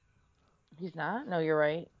 He's not? No, you're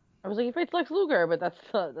right. I was like, he fights Lex Luger, but that's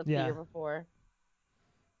the year before.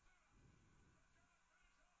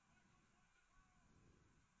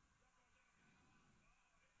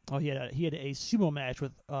 Oh, he had a sumo match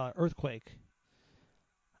with Earthquake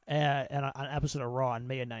and on an episode of Raw in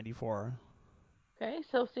May of 94. Okay,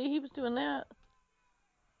 so see, he was doing that.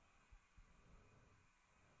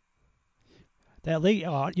 That leg,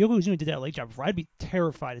 Yokozuna did that leg drop before. I'd be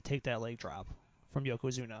terrified to take that leg drop from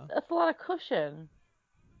Yokozuna. That's a lot of cushion.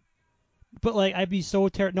 But, like, I'd be so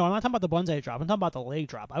terrified. No, I'm not talking about the bonsai drop. I'm talking about the leg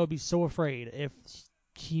drop. I would be so afraid if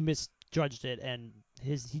he misjudged it and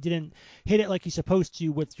he didn't hit it like he's supposed to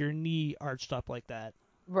with your knee arched up like that.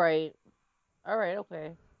 Right. All right,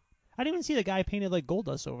 okay. I didn't even see the guy painted like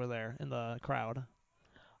Goldust over there in the crowd.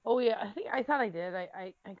 Oh, yeah. I thought I did.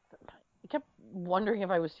 I kept wondering if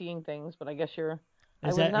I was seeing things, but I guess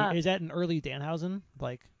Is that an early Danhausen?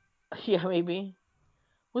 Like. Yeah, maybe.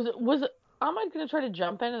 Was it? Ahmed gonna try to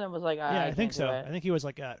jump in and then was like, I think so. I think he was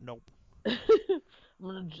like, nope. I'm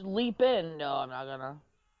gonna leap in. No, I'm not gonna.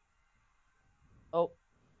 Oh.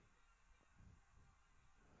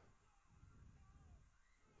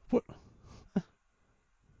 What?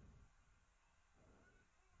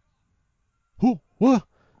 Who? What?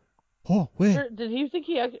 Oh, where? Did he think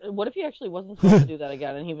what if he actually wasn't supposed to do that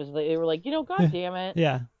again? And they were like, God damn it.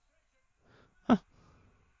 Yeah. Huh.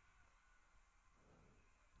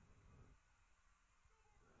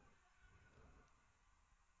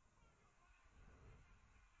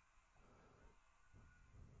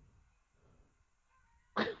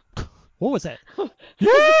 What was that?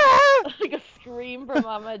 Like a scream from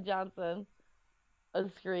Ahmed Johnson. A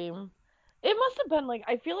scream. It must have been like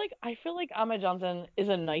I feel like Ahmed Johnson is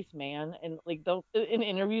a nice man, and like in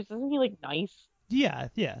interviews, isn't he like nice? Yeah.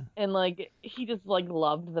 And like he just like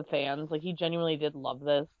loved the fans. Like he genuinely did love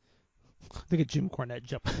this. Look at Jim Cornette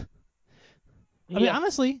jump. I mean,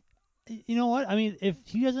 honestly, you know what? I mean, if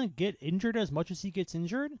he doesn't get injured as much as he gets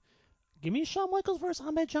injured, give me Shawn Michaels versus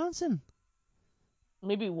Ahmed Johnson.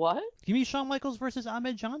 Maybe what? Give me Shawn Michaels versus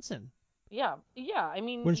Ahmed Johnson. Yeah. I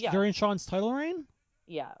mean, during Shawn's title reign.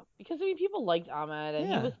 Yeah, because I mean, people liked Ahmed,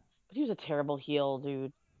 and he was a terrible heel,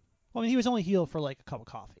 dude. Well, I mean, he was only heel for like a cup of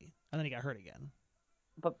coffee, and then he got hurt again.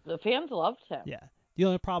 But the fans loved him. Yeah. The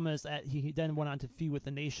only problem is that he then went on to feud with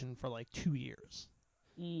the Nation for like 2 years.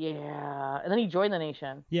 Yeah, and then he joined the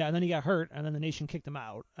Nation. Yeah, and then he got hurt, and then the Nation kicked him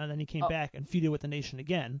out, and then he came back and feuded with the Nation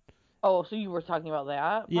again. Oh, so you were talking about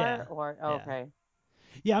that Yeah. part? Or Yeah. okay.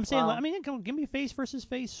 Yeah, I'm saying, I mean, give me face versus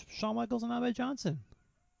face, Shawn Michaels and Ahmed Johnson.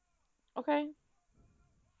 Okay.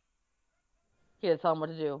 Yeah, tell him what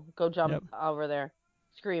to do. Go jump over there.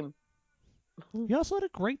 Scream. He also had a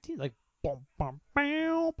great team, like He had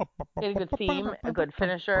a good theme, a good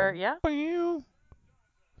finisher. Yeah. It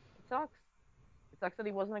sucks. It sucks that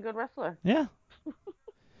he wasn't a good wrestler. Yeah.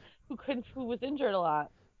 Who was injured a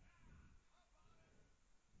lot.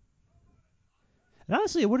 And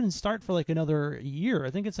honestly, it wouldn't start for like another year.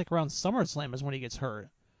 I think it's like around SummerSlam is when he gets hurt.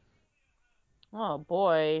 Oh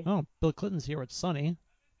boy. Oh, Bill Clinton's here with Sonny.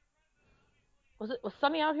 Was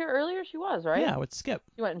Sonny out here earlier? She was, right? Yeah, with Skip.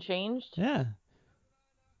 She went and changed. Yeah.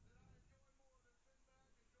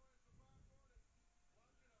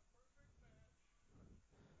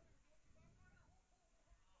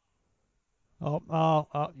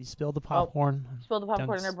 Oh, you spilled the popcorn. Spilled the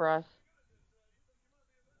popcorn in her breast.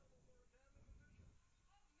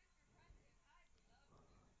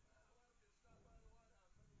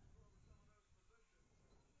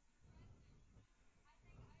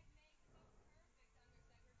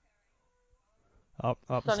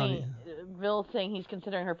 Sonny. Bill saying he's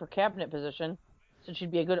considering her for cabinet position, so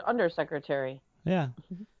she'd be a good undersecretary. Yeah.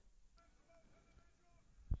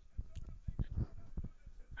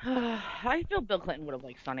 I feel Bill Clinton would have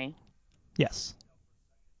liked Sonny. Yes.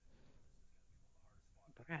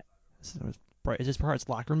 Bret. Is this Bret Hart's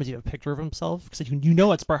locker room? Does he have a picture of himself? Because you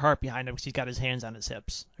know it's Bret Hart behind him because he's got his hands on his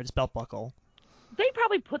hips or his belt buckle. They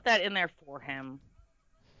probably put that in there for him.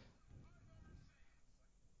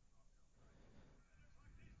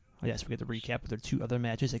 Oh, yes, we get the recap of their 2 other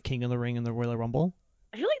matches at King of the Ring and the Royal Rumble.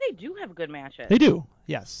 I feel like they do have good matches. They do,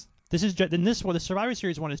 yes. The Survivor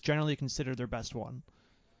Series one is generally considered their best one.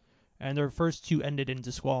 And their first 2 ended in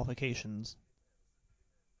disqualifications.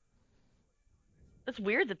 It's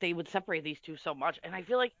weird that they would separate these 2 so much, and I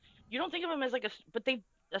feel like you don't think of them as like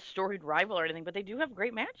a storied rival or anything, but they do have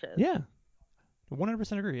great matches. Yeah,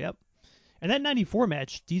 100% agree. Yep. And that '94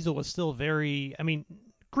 match, Diesel was still very. I mean,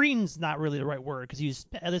 green's not really the right word because he's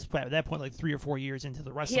at that point like 3 or 4 years into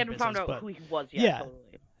the wrestling. He hadn't business, found out who he was yet. Yeah. Totally.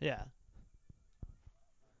 Yeah.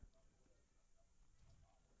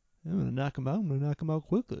 I'm gonna knock him out. I'm gonna knock him out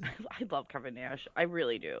quickly. I love Kevin Nash. I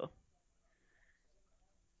really do.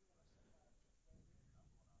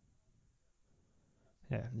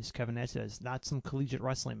 Yeah, this Kevin Nash says not some collegiate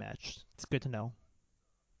wrestling match. It's good to know.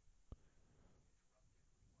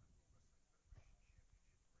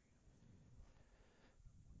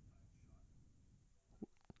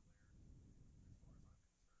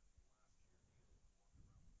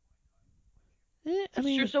 I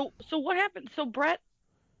mean, so what happened? So Bret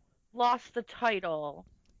lost the title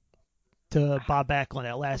to Bob Backlund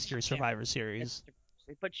at last year's Survivor Series,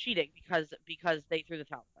 but cheating because they threw the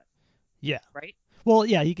towel in. Yeah. Right. Well,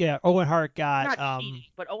 yeah, Owen Hart got not cheating,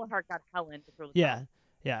 but Owen Hart got Helen to throw the towel.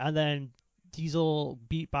 Yeah, and then Diesel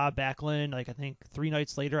beat Bob Backlund like I think 3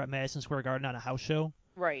 nights later at Madison Square Garden on a house show.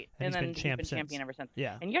 Right, and then he's been champion ever since.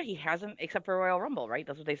 Yeah, and he hasn't except for Royal Rumble, right?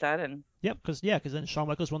 That's what they said. And because then Shawn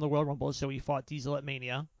Michaels won the Royal Rumble, so he fought Diesel at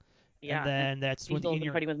Mania. Yeah, and then that's when Diesel was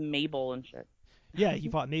fighting with Mabel and shit. Yeah, he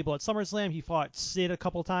fought Mabel at SummerSlam. He fought Sid a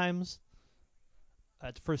couple times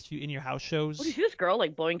at the first few In Your House shows. Oh, do you see this girl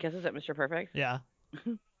like blowing kisses at Mr. Perfect? Yeah.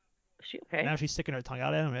 Is she okay? Now she's sticking her tongue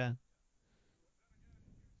out at him. Yeah.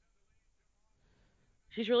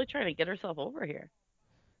 She's really trying to get herself over here.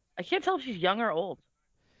 I can't tell if she's young or old.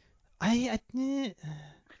 I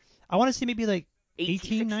want to say maybe like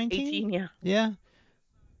 18, 19? 18, yeah. Yeah.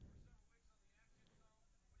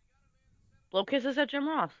 Blow kisses at Jim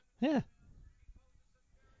Ross. Yeah.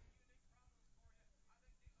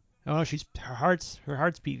 Oh, her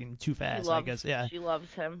heart's beating too fast. I guess. Yeah. She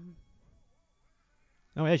loves him.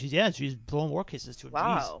 Oh yeah, she's blowing more kisses to him.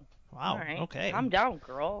 Wow. Jeez. Wow. All right. Okay. Calm down,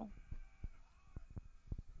 girl.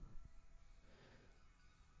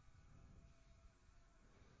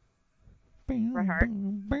 Bret Hart.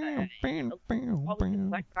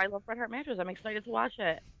 I love Bret Hart matches. I'm excited to watch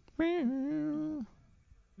it.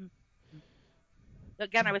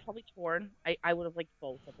 Again, I was probably torn. I would have liked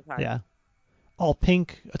both at the time. Yeah. All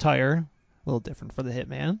pink attire. A little different for the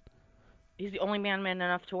Hitman. He's the only man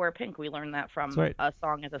enough to wear pink. We learned that from a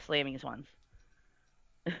song at the Slammies once.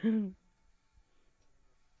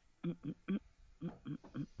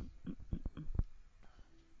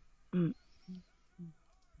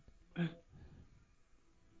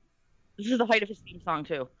 This is the height of his theme song,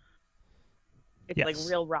 too. It's like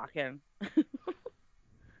real rockin'.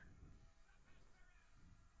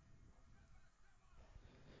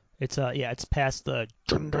 It's it's past the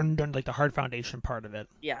dun dun dun, like the hard foundation part of it.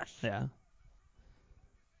 Yes. Yeah.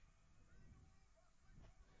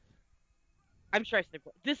 I'm sure I said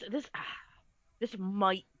this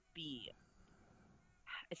might be.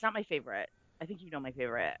 It's not my favorite. I think you know my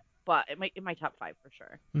favorite, but it might in my top 5 for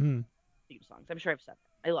sure. Mm-hmm. Theme songs. I'm sure I've said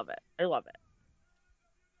it. I love it. I love it.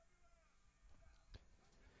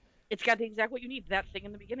 It's got the exact what you need. That thing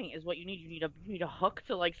in the beginning is what you need. You need a hook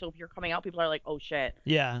to like so if you're coming out, people are like, oh shit.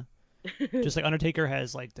 Yeah. Just like Undertaker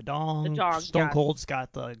has like the dong. The dong. Stone Yes. Cold's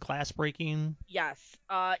got the glass breaking. Yes.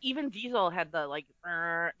 Even Diesel had the like.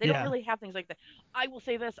 They don't really have things like that. I will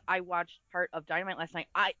say this. I watched part of Dynamite last night.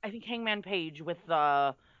 I think Hangman Page with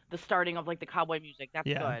the starting of like the cowboy music. That's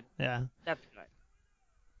good. Yeah. That's good.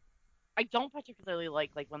 I don't particularly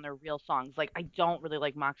like when they're real songs. Like I don't really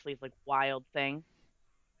like Moxley's like Wild Thing.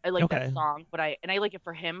 I like that song, but I like it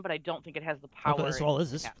for him, but I don't think it has the power. Okay,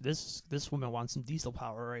 this woman wants some Diesel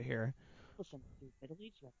power right here. Listen, dude, Middle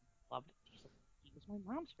East loved Diesel. He was my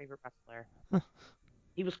mom's favorite wrestler.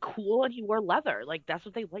 He was cool and he wore leather. Like that's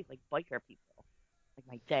what they like biker people, like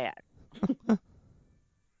my dad.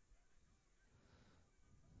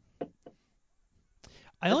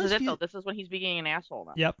 This is when he's being an asshole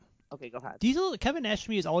now. Yep. Okay, go ahead. Kevin Nash to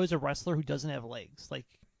me is always a wrestler who doesn't have legs. Like,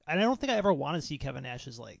 and I don't think I ever want to see Kevin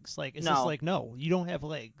Nash's legs. Like, it's just like, no, you don't have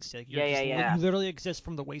legs. Like, you literally exist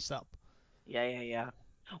from the waist up. Yeah.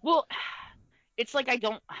 Well, it's like I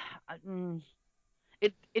don't.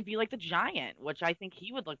 It'd be like the Giant, which I think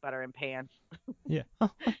he would look better in pants. Yeah. The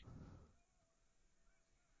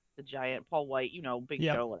Giant, Paul White, Big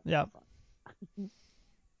Joe. Yeah.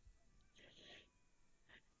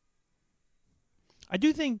 I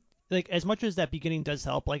do think, like, as much as that beginning does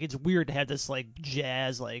help, like, it's weird to have this, like,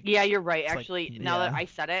 jazz, like... Yeah, you're right. Actually, now that I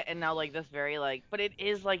said it, and now, like, this very, like... But it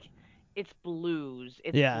is, like, it's blues.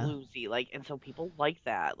 It's bluesy, like, and so people like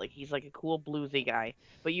that. Like, he's, like, a cool bluesy guy.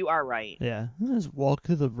 But you are right. Yeah. I just walk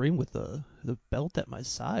to the ring with the belt at my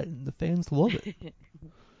side, and the fans love it.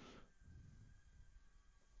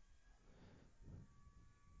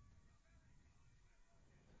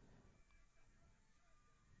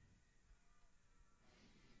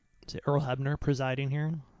 Is it Earl Hebner presiding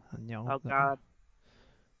here? Oh, God.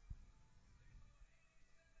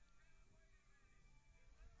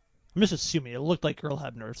 I'm just assuming. It looked like Earl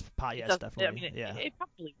Hebner's pot. Yes, definitely. I mean, it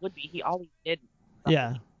probably would be. He always did.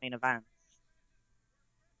 Main events.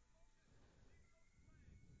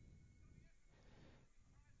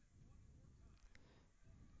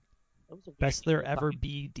 Best there ever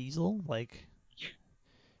be Diesel? Like,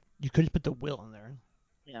 you could just put the will in there.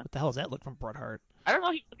 Yeah. What the hell is that look from Bret Hart? I don't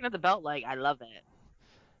know. He's looking at the belt like, I love it.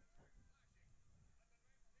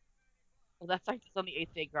 Well, that's like on the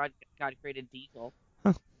 8th day God created Diesel.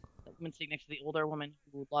 Huh. The woman sitting next to the older woman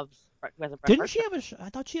who has a Bret Hart. Didn't she have I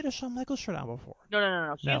thought she had a Shawn Michaels shirt on before.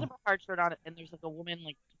 No. She has a Bret Hart shirt on, and there's like a woman,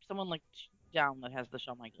 like someone like down that has the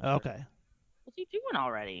Shawn Michaels shirt. Okay. What's he doing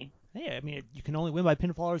already? Hey, I mean, you can only win by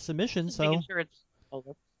pinfall or submission, Just so. making sure it's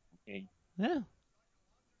over. Okay. Yeah.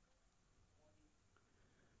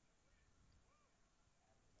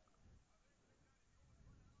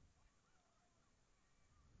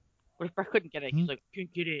 What if Bret couldn't get it? He's like,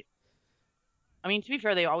 can't get it. I mean, to be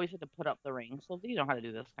fair, they always had to put up the ring, so they know how to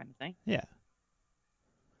do this kind of thing. Yeah.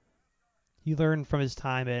 He learned from his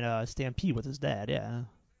time at Stampede with his dad, yeah.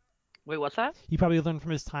 Wait, what's that? He probably learned from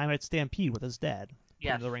his time at Stampede with his dad.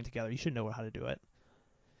 Yes. Putting the ring together. He should know how to do it.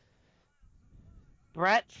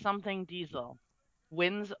 Bret something Diesel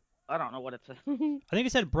wins. I don't know what it says. I think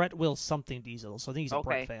it said Bret will something Diesel, so I think he's a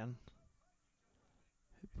Bret fan.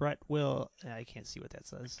 Bret will. I can't see what that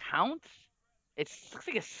says. Counts? It looks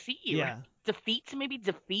like a C. Yeah. Right? Defeat,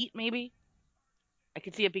 maybe? I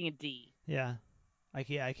could see it being a D. Yeah. I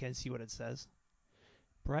can't see what it says.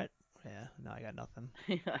 Bret? Yeah, no, I got nothing.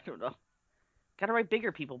 I don't know. Gotta write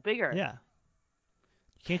bigger, people. Bigger. Yeah.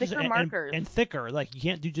 You can't thicker markers. And thicker. Like, you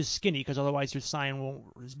can't do just skinny, because otherwise your sign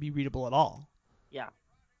won't be readable at all. Yeah.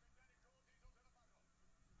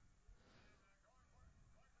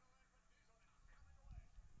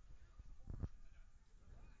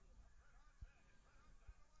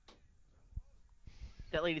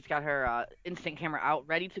 That lady's got her instant camera out,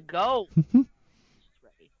 ready to go. She's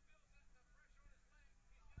ready.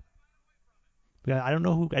 Yeah, I don't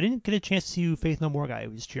know who. I didn't get a chance to see who Faith No More guy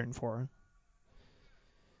was cheering for.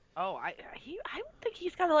 Oh, I don't think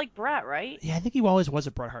he's kind of like Bret, right? Yeah, I think he always was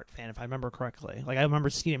a Bret Hart fan, if I remember correctly. Like, I remember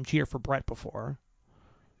seeing him cheer for Bret before.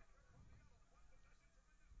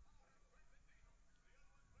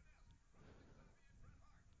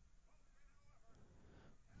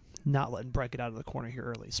 Not letting Bret get out of the corner here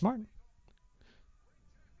early. Smart.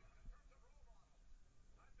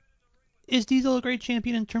 Is Diesel a great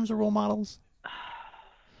champion in terms of role models? I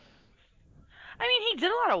mean, he did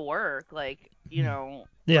a lot of work, like, Yeah.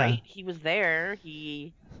 right? He was there.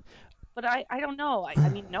 But I don't know. I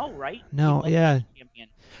mean, no, right? He No, wasn't yeah. a champion.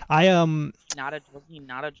 I Was he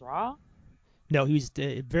not a draw? No, he was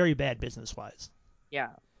very bad business wise.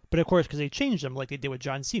 Yeah. But of course, because they changed him like they did with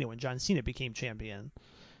John Cena when John Cena became champion.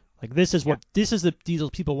 Like this is the Diesel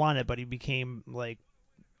people wanted, but he became like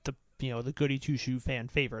the goody two shoe fan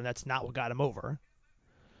favorite, and that's not what got him over.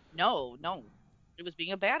 No, no. It was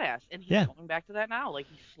being a badass, and he's going back to that now. Like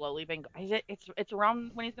he's slowly been. It's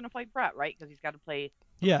around when he's gonna fight Bret, right? Because he's got to play.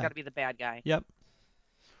 He's got to be the bad guy. Yep.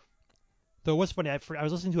 Though what's funny, I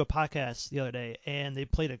was listening to a podcast the other day, and they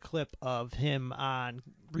played a clip of him on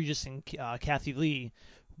Regis and Kathy Lee,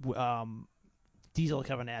 Diesel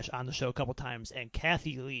Kevin Nash on the show a couple times, and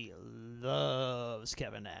Kathy Lee loves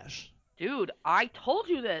Kevin Nash. Dude, I told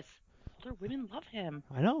you this. Other women love him.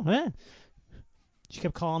 I know, man. She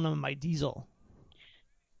kept calling him my Diesel.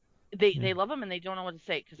 They love him and they don't know what to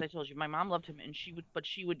say because I told you my mom loved him and she would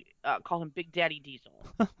call him Big Daddy Diesel.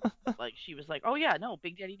 Like she was like, oh yeah, no,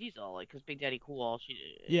 Big Daddy Diesel, like because Big Daddy cool.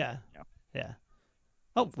 Yeah.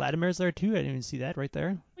 Oh, Vladimir's there too. I didn't even see that right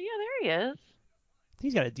there. Well, yeah, there he is.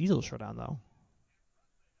 He's got a Diesel shirt on though.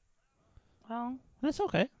 Well, that's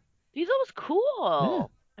okay. Diesel was cool. Yeah.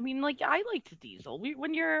 I mean, like I liked Diesel.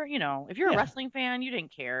 When you're, if you're a wrestling fan, you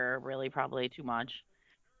didn't care really probably too much.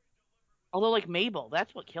 Although, like Mabel,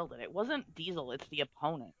 that's what killed it. It wasn't Diesel; it's the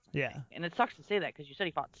opponent. Yeah. And it sucks to say that because you said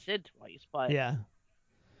he fought Sid twice, but yeah.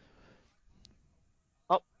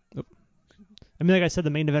 Oh. I mean, like I said,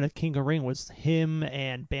 the main event of King of Ring was him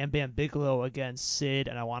and Bam Bam Bigelow against Sid,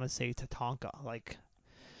 and I want to say Tatanka. Like,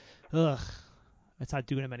 ugh, it's not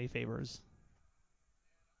doing him any favors.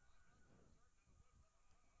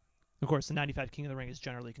 Of course, the '95 King of the Ring is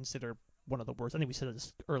generally considered one of the worst. I think we said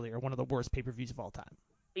this earlier. One of the worst pay-per-views of all time.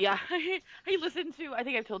 Yeah, I listened to. I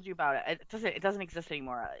think I've told you about it. It doesn't exist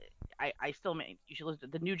anymore. I still make. You should listen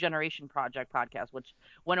to the New Generation Project podcast, which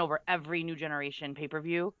went over every New Generation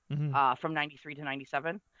pay-per-view from '93 to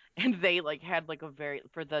 '97, and they like had like a very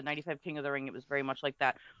for the '95 King of the Ring. It was very much like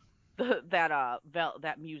that.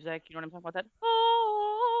 That music. You know what I'm talking about? That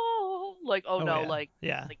like no, yeah. like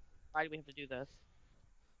yeah. Like why do we have to do this?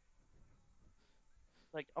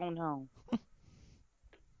 Like oh no.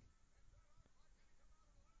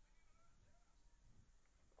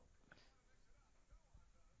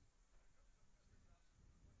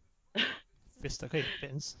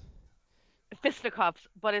 Fisticuffs,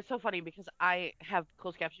 but it's so funny because I have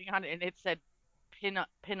closed captioning on it and it said pin-up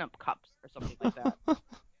cups or something like that.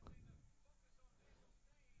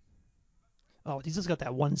 Oh, he's just got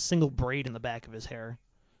that one single braid in the back of his hair.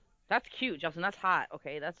 That's cute, Justin. That's hot.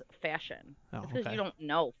 Okay, that's fashion. Oh, it's because you don't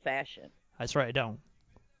know fashion. That's right, I don't.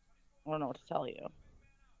 I don't know what to tell you.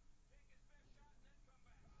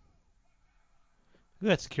 Look at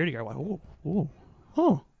that security guard. Oh,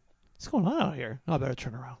 what's going on out here? Oh, I better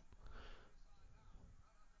turn around.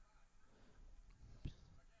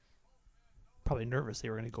 Probably nervous they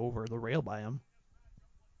were going to go over the rail by him.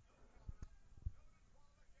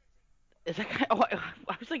 Is that guy? Oh, I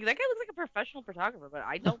was like, that guy looks like a professional photographer, but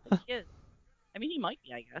I don't think he is. I mean, he might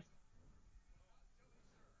be, I guess.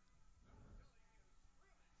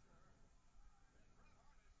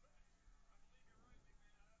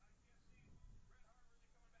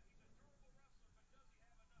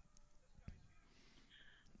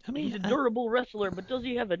 I mean, he's a durable wrestler, but does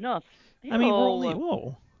he have enough? I mean, we're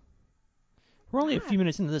only a few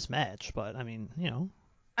minutes into this match, but I mean,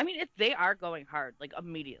 I mean, they are going hard, like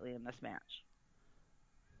immediately in this match.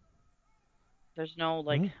 There's no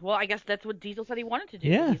like, well, I guess that's what Diesel said he wanted to do.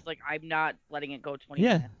 Yeah. He's like, I'm not letting it go 20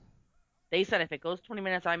 minutes. They said if it goes 20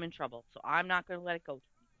 minutes, I'm in trouble, so I'm not going to let it go.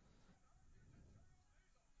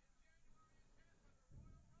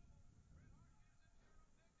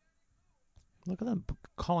 Look at them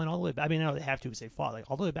calling all the way back. I mean, I know they have to because they fought like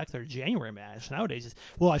all the way back to their January match. Nowadays,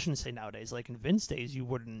 well, I shouldn't say nowadays. Like in Vince days, you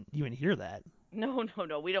wouldn't even hear that. No.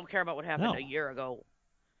 We don't care about what happened a year ago.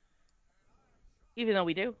 Even though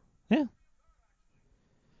we do. Yeah.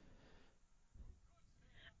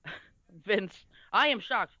 Vince, I am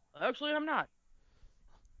shocked. Actually, I'm not.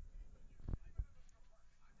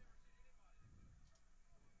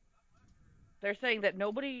 They're saying that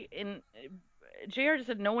nobody in JR just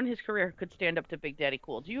said no one in his career could stand up to Big Daddy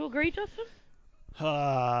Cool. Do you agree, Justin?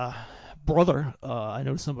 Brother, I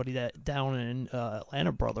know somebody that down in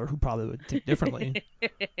Atlanta, brother, who probably would think differently.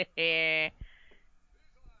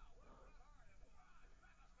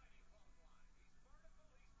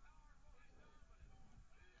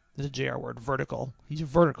 There's a JR word, vertical. He's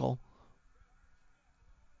vertical.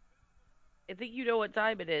 I think you know what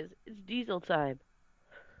time it is. It's Diesel time.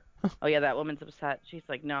 Oh, yeah, that woman's upset. She's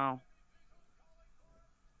like, no.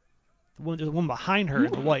 There's a woman behind her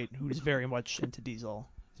in the white who's very much into Diesel.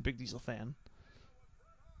 He's a big Diesel fan.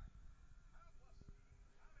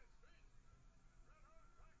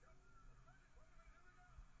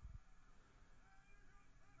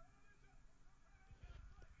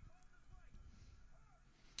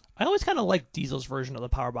 I always kind of like Diesel's version of the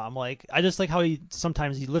powerbomb. Like, I just like how he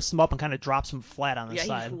sometimes he lifts him up and kind of drops him flat on his side.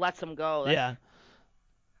 Yeah, he just lets him go. Yeah.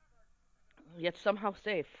 Yet somehow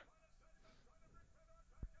safe.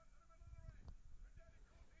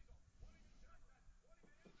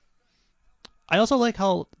 I also like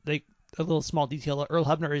how a little small detail. Earl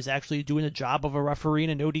Hebner is actually doing the job of a referee in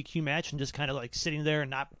an ODQ match and just kind of like sitting there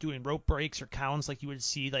and not doing rope breaks or counts like you would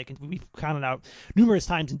see. Like we've counted out numerous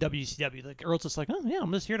times in WCW. Like Earl's just like, oh yeah,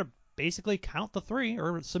 I'm just here to basically count the 3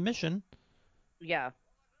 or submission. Yeah.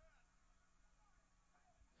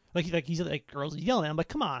 Like Earl's yelling. I'm like,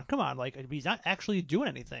 come on. Like he's not actually doing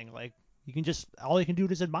anything. Like all he can do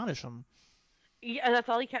is admonish him. Yeah, that's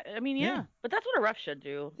all he can. I mean, yeah. But that's what a ref should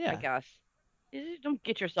do. Yeah. I guess. You just don't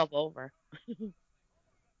get yourself over.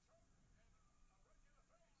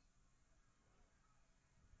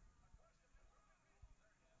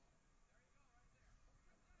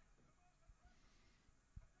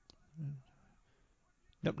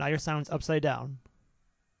 Nope, now your sound's upside down.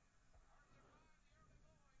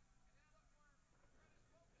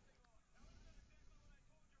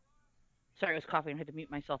 Sorry, I was coughing. I had to mute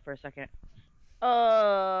myself for a second.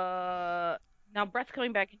 Now Bret's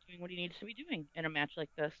coming back and doing what he needs to be doing in a match like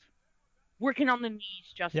this. Working on the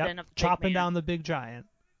knees, Justin. Yep, chopping down the big giant.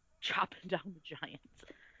 Chopping down the giants.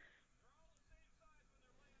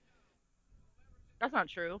 That's not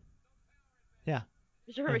true. Yeah.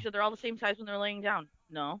 Mr. Perfect said they're all the same size when they're laying down.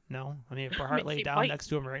 No. No. I mean, if Bret Hart laid down next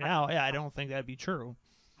to him right now, yeah, I don't think that'd be true.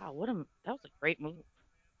 Wow, that was a great move.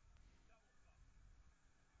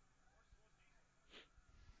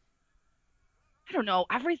 I don't know.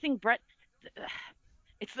 Everything Bret...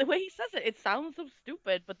 It's the way he says it. It sounds so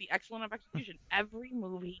stupid, but the excellent of execution. Every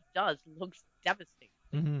move he does looks devastating.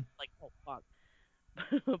 Mm-hmm. Like, oh, fuck.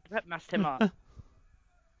 Bret messed him up.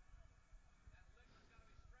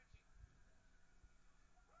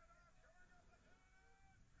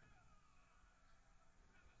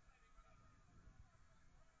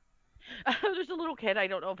 There's a little kid. I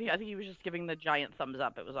don't know if I think he was just giving the giant thumbs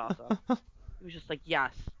up. It was awesome. He was just like,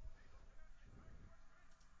 yes.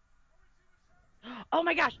 Oh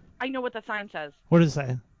my gosh. I know what the sign says. What does it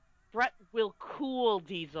say? Bret will cool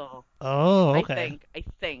Diesel. Oh, okay. I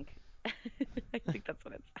think. I think that's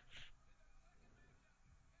what it says.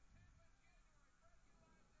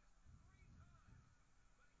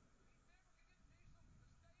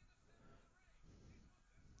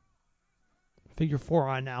 Figure 4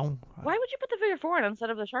 on now. Why would you put the figure 4 on instead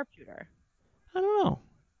of the sharpshooter? I don't know.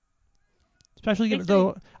 Especially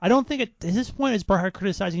though, I don't think at this point is Bret Hart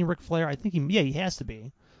criticizing Ric Flair. I think he has to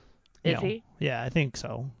be. Is he? Yeah, I think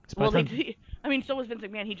so. Well, I mean, so was Vince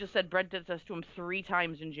McMahon. He just said Bret did this to him 3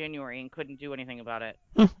 times in January and couldn't do anything about it.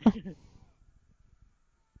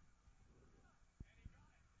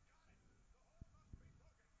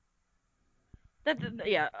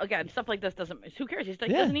 Yeah, again, stuff like this doesn't... Who cares? He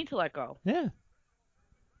doesn't need to let go. Yeah.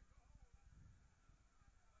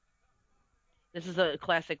 This is a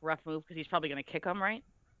classic ref move because he's probably going to kick him, right?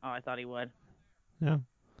 Oh, I thought he would. Yeah.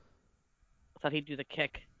 I thought he'd do the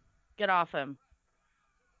kick. Get off him.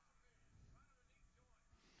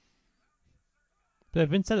 But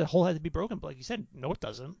Vince said the hole had to be broken, but like you said, no, it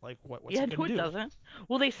doesn't. Like, what's he going to do? Yeah, no, it doesn't.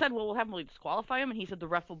 Well, they said, well, we'll have him disqualify him, and he said the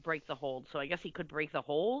ref will break the hold. So I guess he could break the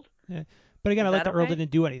hold. Yeah. But again, I like that Earl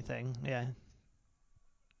didn't do anything. Yeah.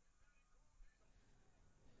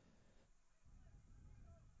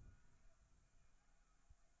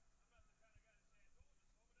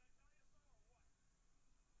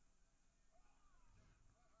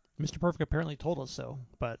 Mr. Perfect apparently told us so,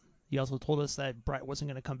 but he also told us that Bret wasn't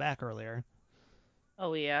going to come back earlier.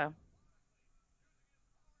 Oh, yeah.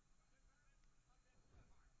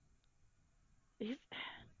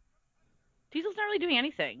 Diesel's not really doing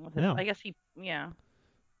anything. No. I guess yeah.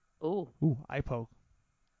 Ooh, eye poke.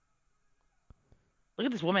 Look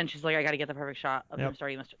at this woman. She's like, I got to get the perfect shot of him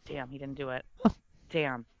starting this. Damn, he didn't do it.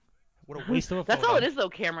 Damn. What a waste of a That's all it is, though,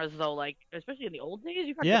 cameras, though. Like, especially in the old days,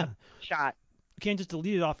 you got to get a shot. You can't just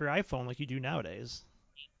delete it off your iPhone like you do nowadays.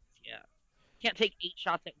 Yeah. You can't take 8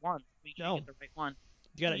 shots at once. Make sure you get the right one.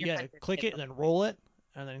 You gotta click it and then roll it,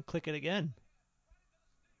 and then click it again.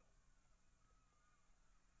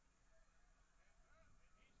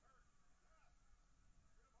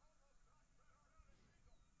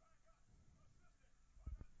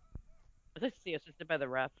 I'd like to see assisted by the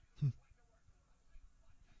ref.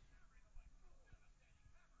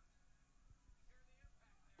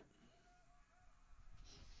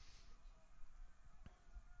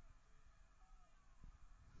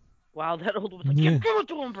 Wow, that old woman was like, "Yeah, give it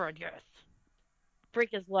to him, Brett. Yes." Break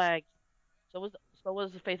his legs. So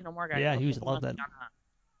was the Faith No More guy. Yeah, Looks he like was loved that. on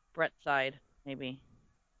Brett's side, maybe.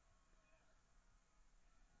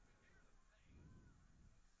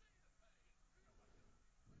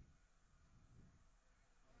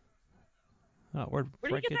 Oh, where'd Where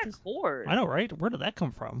do you Brett get get that this? cord? I know, right? Where did that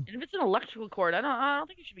come from? And if it's an electrical cord, I don't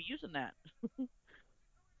think you should be using that.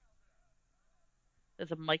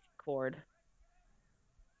 It's a mic cord.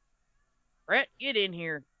 Brett, get in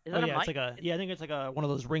here. Is Oh that a yeah, mic? I think it's like one of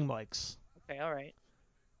those ring mics. Okay, all right.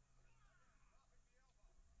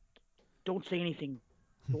 Don't say anything.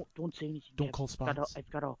 Don't say anything. Don't call spots. I've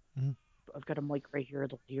got a mic right here.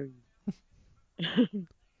 They'll hear you.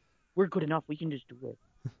 We're good enough. We can just do it.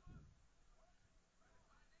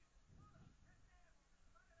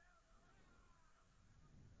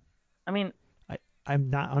 I mean, I'm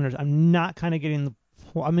not kind of getting the.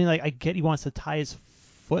 I mean, like I get he wants to tie his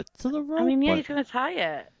foot to the rope. I mean, yeah, but... he's gonna tie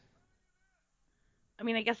it. I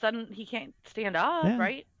mean, I guess then he can't stand up, yeah,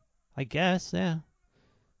 right? I guess, yeah.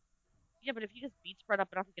 Yeah, but if he just beats Brett up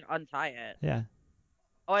enough, he can untie it. Yeah.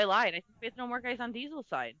 Oh, I lied. I think Faith No More guy's on Diesel's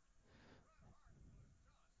side.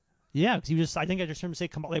 Yeah, because I think I just heard him say,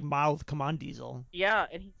 "Come on," like mouth, "Come on, Diesel." Yeah,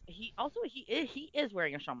 and he is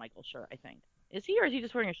wearing a Shawn Michaels shirt, I think. Is he, or is he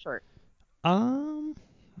just wearing a shirt? I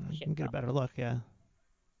can get a better look. Yeah.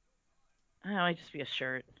 Oh, it might just be a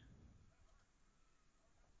shirt.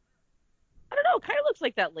 I don't know. Kind of looks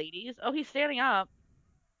like that lady's. Oh, he's standing up.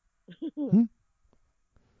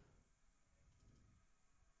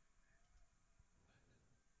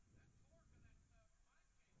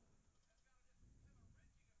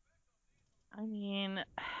 I mean, the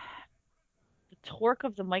torque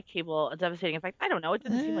of the mic cable, a devastating effect. I don't know. It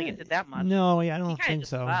didn't seem like it did that much. No, yeah, I He don't kinda think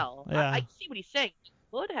just so. fell. Yeah. I see what he's saying. It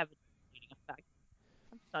would have a devastating effect.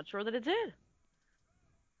 I'm just not sure that it did.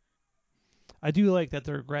 I do like that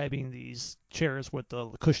they're grabbing these chairs with the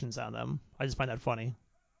cushions on them. I just find that funny.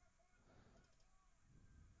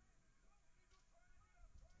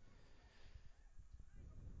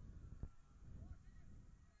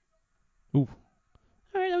 Ooh.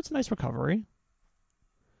 All right, that was a nice recovery.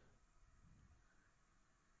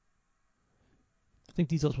 I think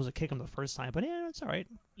Diesel was supposed to kick him the first time, but yeah, it's all right.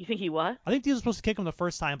 You think he what? I think Diesel was supposed to kick him the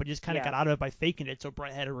first time, but he just kind of Yeah. got out of it by faking it, so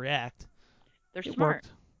Bret had to react. They're It smart. worked.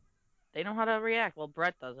 They know how to react. Well,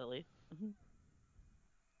 Brett does at least.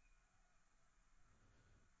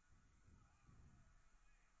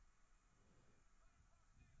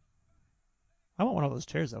 I want one of those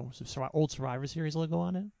chairs though. Old Survivor Series logo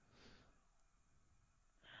on it.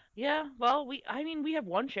 Yeah. Well, we have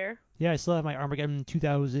one chair. Yeah, I still have my Armageddon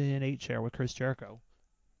 2008 chair with Chris Jericho.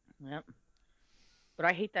 Yep. But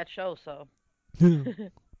I hate that show, so. Look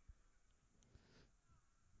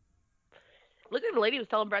at the lady who was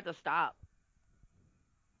telling Brett to stop.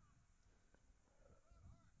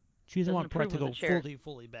 She doesn't want Bret to approve go of the chairs.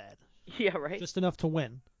 fully bad. Yeah, right? Just enough to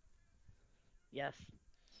win. Yes.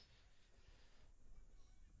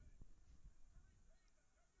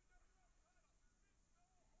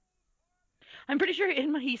 I'm pretty sure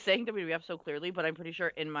he's saying WWF so clearly, but I'm pretty sure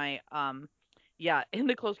in my in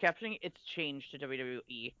the closed captioning it's changed to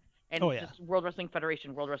WWE and Oh, yeah. just World Wrestling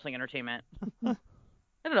Federation, World Wrestling Entertainment. I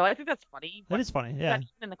don't know. I think that's funny. That is funny. Yeah.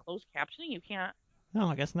 In the closed captioning, you can't. No,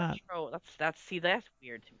 I guess not. That's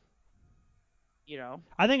weird to me. You know.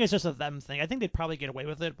 I think it's just a them thing. I think they'd probably get away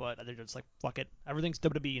with it, but they're just like, fuck it. Everything's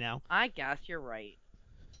WWE now. I guess you're right.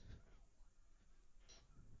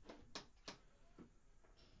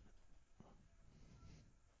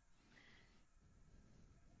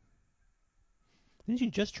 Didn't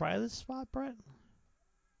you just try this spot, Bret?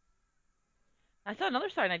 I saw another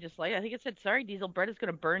sign I just liked. I think it said, "Sorry, Diesel, Brett is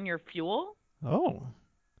going to burn your fuel." Oh.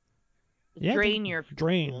 Yeah, Drain your fuel.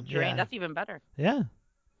 Drain. Yeah. That's even better. Yeah.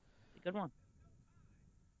 It's a good one.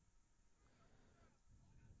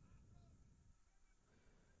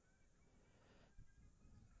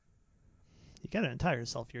 You gotta entire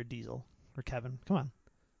yourself here, Diesel. Or Kevin. Come on.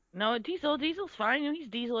 No, Diesel's fine. He's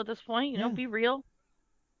Diesel at this point. You know, be real.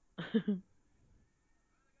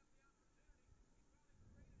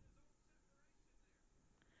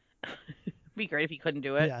 Be great if he couldn't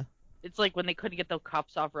do it. Yeah. It's like when they couldn't get the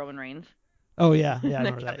cups off Roman Reigns. Oh, yeah. Yeah, I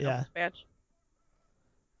remember that. Yeah. Match.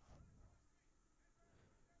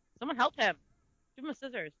 Someone help him. Give him a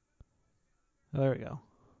scissors. Oh, there we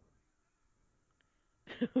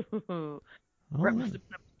go. Brett must have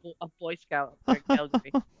been a Boy Scout.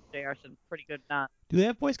 Calgary. JR said pretty good not. Do they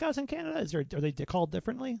have Boy Scouts in Canada? Are they called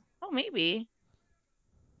differently? Oh, maybe.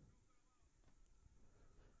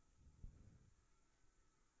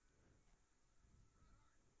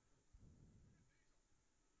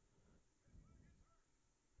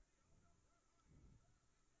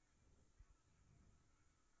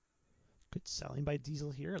 Good selling by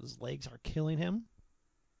Diesel here. His legs are killing him.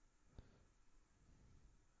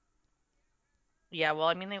 Yeah, well,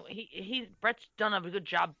 I mean, Bret's done a good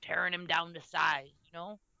job tearing him down to size, you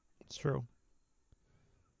know? It's true.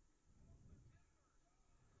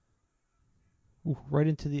 Ooh, right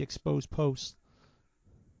into the exposed post.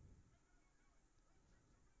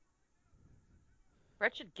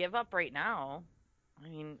 Bret should give up right now. I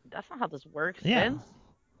mean, that's not how this works, Yeah. Vince.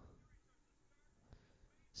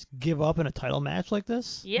 Just give up in a title match like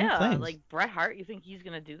this? Yeah, no like Bret Hart, you think he's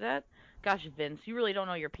going to do that? Gosh, Vince, you really don't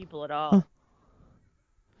know your people at all. Huh.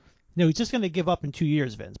 No, he's just going to give up in 2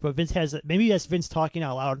 years, Vince. But Vince has – maybe that's Vince talking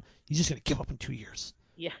out loud. He's just going to give up in 2 years.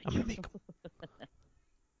 Yeah. I'm going to make him.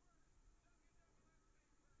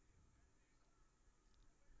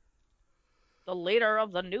 The leader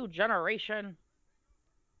of the new generation.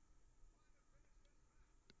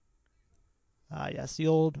 Yes,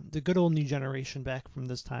 the good old new generation back from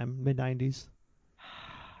this time, mid-90s.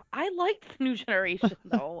 I liked the new generation,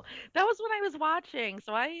 though. That was when I was watching,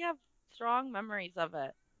 so I have strong memories of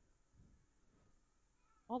it.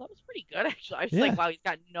 Oh, that was pretty good, actually. I was like, wow, he's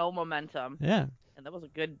got no momentum. Yeah. And that was a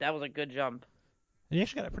good jump. And he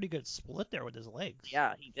actually got a pretty good split there with his legs.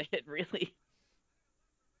 Yeah, he did, really.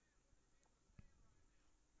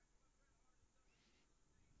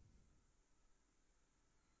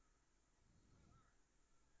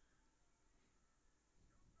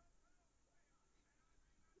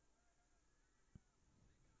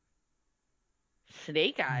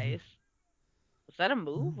 Snake Eyes? Was that a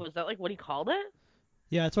move? Was that like what he called it?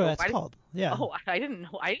 Yeah, that's what that's called. Yeah. Oh, I didn't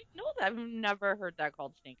know. I didn't know that. I've never heard that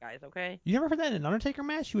called Snake Eyes, okay? You never heard that in an Undertaker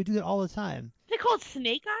match? You would do that all the time. They call it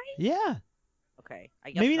Snake Eyes? Yeah. Okay,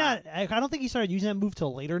 I guess maybe not. I don't think he started using that move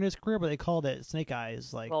till later in his career, but they called it Snake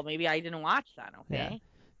Eyes. Like. Well, maybe I didn't watch that, okay?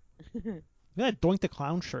 Yeah. We had Doink the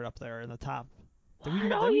Clown shirt up there in the top. Did we bring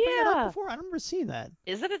that up before? I don't remember seeing that.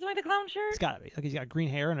 Is it a Doink the Clown shirt? It's gotta be. Like he's got green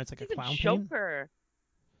hair and it's like a clown Joker.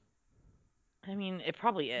 I mean, it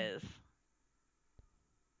probably is.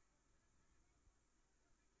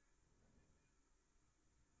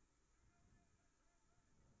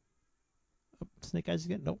 Oh, Snake Eyes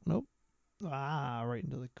again? Nope. Right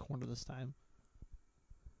into the corner this time.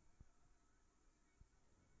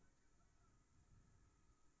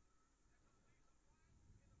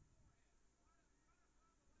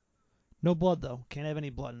 No blood though. Can't have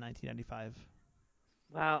any blood in 1995.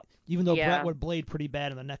 Wow. Even though Bret would blade pretty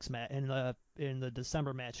bad in the next match, in the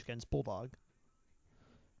December match against Bulldog.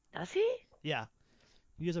 Does he? Yeah.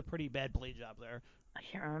 He does a pretty bad blade job there. I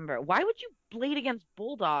can't remember. Why would you blade against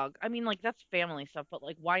Bulldog? I mean, like, that's family stuff, but,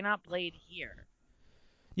 like, why not blade here?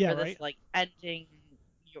 Yeah, for this, like, ending,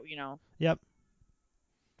 you know? Yep.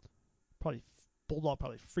 Bulldog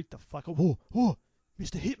probably freaked the fuck out. Oh,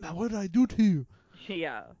 Mr. Hitman, what did I do to you?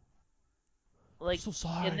 Yeah. Like, I'm so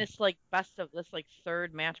sorry. in this, like,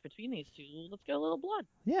 third match between these two, let's get a little blood.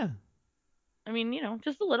 Yeah. I mean,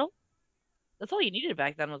 just a little. That's all you needed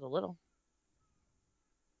back then was a little.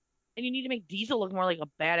 And you need to make Diesel look more like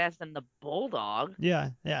a badass than the Bulldog. Yeah.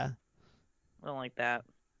 I don't like that.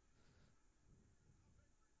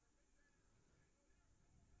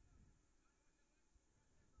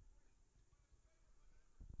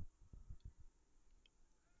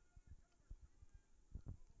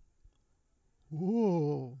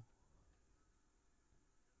 Whoa.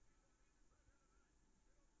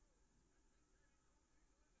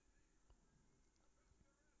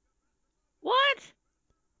 What?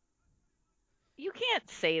 You can't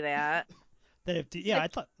say that. That I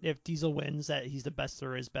thought if Diesel wins, that he's the best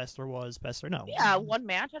there is, best there was, best there no. Yeah, one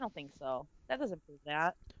match? I don't think so. That doesn't prove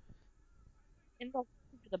that. And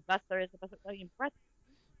the best there is, the best. I mean, Bret.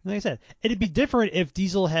 Like I said, it'd be different if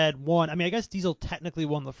Diesel had won. I mean, I guess Diesel technically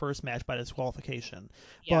won the first match by disqualification.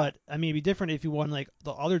 Yeah. But, I mean, it'd be different if you won, like,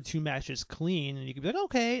 the other two matches clean, and you could be like,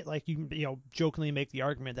 okay, like, you jokingly make the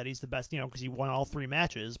argument that he's the best, because he won all three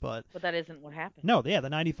matches, but... But that isn't what happened. No, yeah, the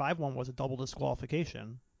 95 one was a double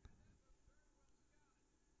disqualification.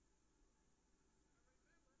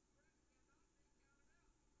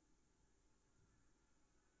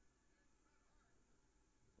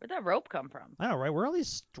 Where'd that rope come from? I know, right? Where are all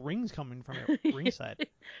these strings coming from at ringside?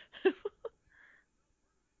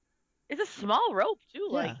 It's a small rope, too.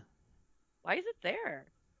 Yeah. Like, why is it there?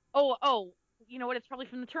 Oh, you know what? It's probably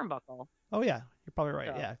from the turnbuckle. Oh, yeah. You're probably right,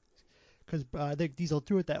 yeah. because I think Diesel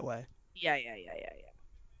threw it that way. Yeah.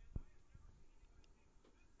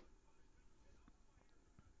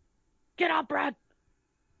 Get up, Brad.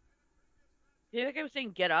 Do you think I was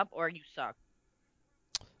saying get up or you suck?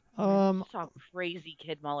 I saw a crazy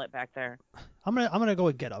kid mullet back there. I'm gonna go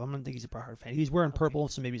with get up. I'm gonna think he's a Bret Hart fan. He's wearing purple,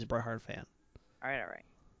 so maybe he's a Bret Hart fan. All right.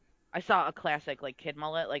 I saw a classic like kid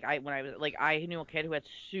mullet. Like I knew a kid who had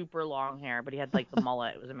super long hair, but he had like the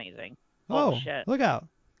mullet. It was amazing. Oh shit! Look out!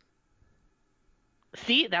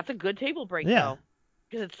 See, that's a good table break though,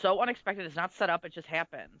 because it's so unexpected. It's not set up. It just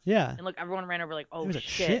happens. Yeah. And look, everyone ran over like, oh shit.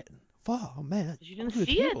 shit. Oh man. You didn't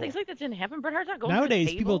see it. Things like that didn't happen. Bret Hart's not going. Nowadays,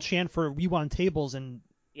 to the people chant for we want tables and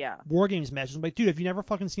War Games matches. I'm like, dude, have you never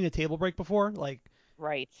fucking seen a table break before? Like,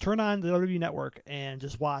 right. Turn on the WWE Network and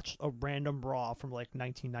just watch a random Raw from like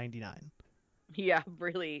 1999. Yeah,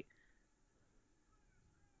 really.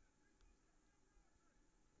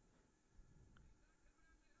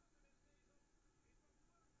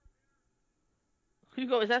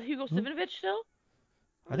 Hugo, is that Hugo Savinovich still?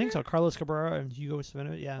 I think so. Carlos Cabrera and Hugo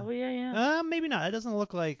Savinovich, yeah. Oh, yeah. Maybe not. It doesn't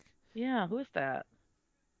look like... Yeah, who is that?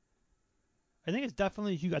 I think it's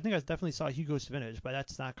definitely Hugo. I think I definitely saw Hugo Savinovich, but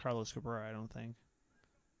that's not Carlos Cabrera, I don't think.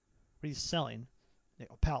 But he's selling.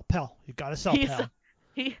 Pal, you gotta sell, pal.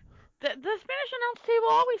 The Spanish announce table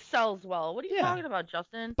always sells well. What are you talking about,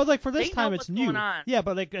 Justin? But like for this time, it's new. On. Yeah,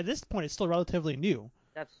 but like at this point, it's still relatively new.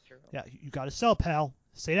 That's true. Yeah, you gotta sell, pal.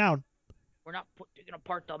 Stay down. We're not taking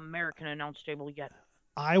apart the American announce table yet.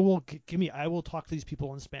 I will talk to these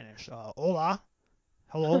people in Spanish. Hola,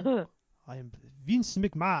 hello. I am Vince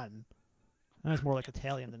McMahon. That's more like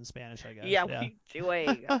Italian than Spanish, I guess. Yeah. What are you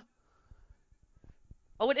doing?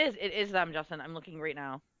 Oh, it is them, Justin. I'm looking right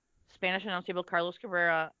now. Spanish announce table: Carlos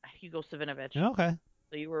Cabrera, Hugo Savinovich. Okay.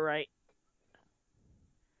 So you were right.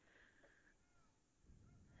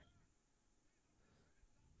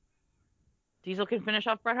 Diesel can finish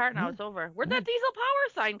off Bret Hart. Now it's over. Where'd that Diesel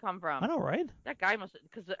power sign come from? I know, right? That guy must,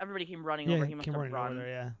 because everybody came running over. He must have run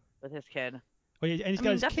there, with his kid. Well, and he's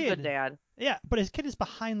got his that's kid. A good dad. Yeah, but his kid is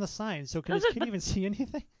behind the sign, so can his kid even see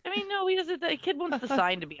anything? I mean, no, he doesn't. The kid wants the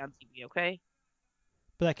sign to be on TV, okay?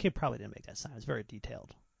 But that kid probably didn't make that sign. It's very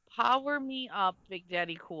detailed. Power me up, Big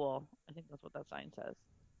Daddy Cool. I think that's what that sign says.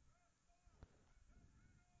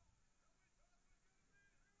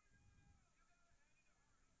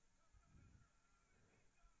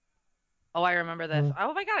 Oh, I remember this.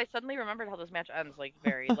 Oh my god, I suddenly remembered how this match ends. Like,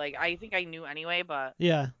 I think I knew anyway, but...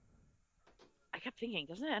 Yeah. I kept thinking,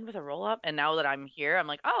 doesn't it end with a roll-up? And now that I'm here, I'm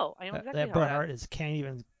like, oh, I know exactly that how Bret Hart can't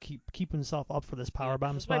even keep himself up for this powerbomb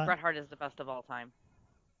spot. That's why Bret Hart is the best of all time.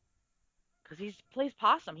 Because he plays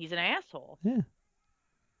possum. He's an asshole. Yeah.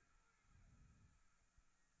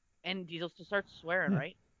 And Diesel just starts swearing,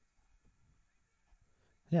 right?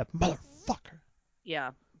 Yeah, motherfucker.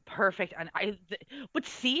 Yeah, perfect. And but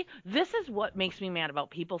see, this is what makes me mad about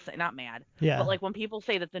people say, not mad, but like when people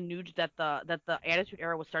say that the Attitude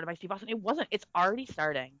Era was started by Steve Austin. It wasn't. It's already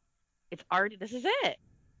starting. This is it.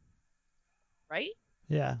 Right?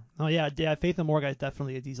 Yeah. Oh yeah. Faith No More guy's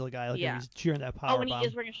definitely a Diesel guy. Like he's cheering that power. Oh, and he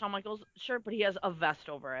is wearing a Shawn Michaels shirt, but he has a vest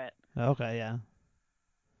over it. Okay. Yeah.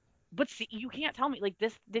 But see, you can't tell me like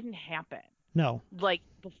this didn't happen. No. Like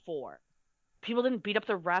before. People didn't beat up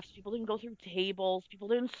the refs. People didn't go through tables. People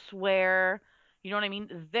didn't swear. You know what I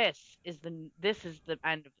mean? This is the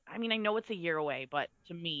end of. I mean, I know it's a year away, but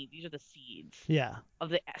to me, these are the seeds. Yeah. Of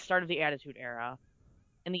the start of the Attitude Era,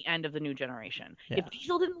 and the end of the new generation. Yeah. If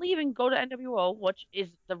Diesel didn't leave and go to NWO, which is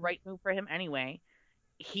the right move for him anyway,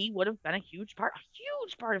 he would have been a huge part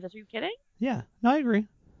of this. Are you kidding? Yeah. No, I agree.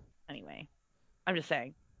 Anyway, I'm just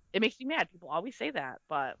saying. It makes me mad. People always say that,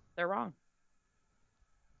 but they're wrong.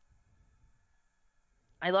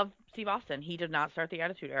 I love Steve Austin. He did not start the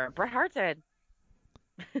Attitude Era. Bret Hart did.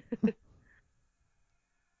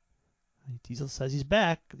 Diesel says he's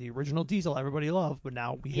back. The original Diesel everybody loved, but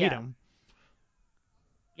now we hate him.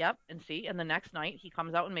 Yep, and the next night he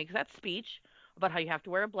comes out and makes that speech about how you have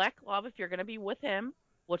to wear a black glove if you're going to be with him,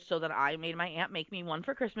 which so that I made my aunt make me one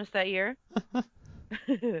for Christmas that year.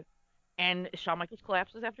 And Shawn Michaels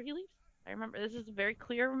collapses after he leaves. I remember. This is a very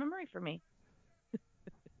clear memory for me.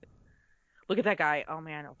 Look at that guy. Oh,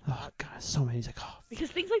 man. Oh, God. So many. He's like, oh.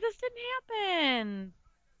 Because things like this didn't happen.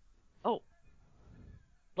 Oh.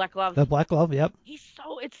 Black Glove. The Black Glove, yep.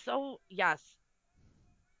 Yes.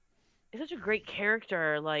 It's such a great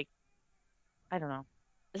character. Like, I don't know.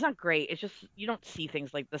 It's not great. It's just, you don't see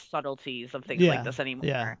things like the subtleties of things like this anymore.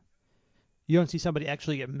 Yeah. You don't see somebody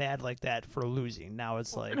actually get mad like that for losing. Now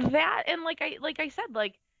it's like. That, and like I said,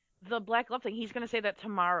 like, the Black Glove thing, he's going to say that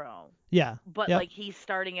tomorrow. Yeah. But, like, he's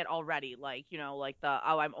starting it already. Like, you know, like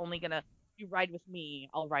I'm only going to, you ride with me,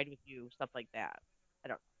 I'll ride with you, stuff like that. I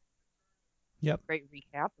don't know. Yep. Great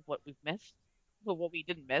recap of what we've missed. Well, what we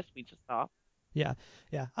didn't miss, we just saw. Yeah,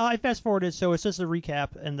 yeah. I fast forwarded, so it's just a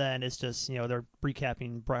recap, and then it's just they're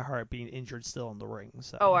recapping Bret Hart being injured still in the ring.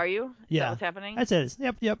 So. Oh, are you? Is yeah. that what's happening? That's it.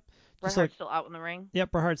 Yep. Bret Hart's still out in the ring.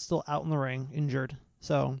 Yep, Bret Hart's still out in the ring, injured.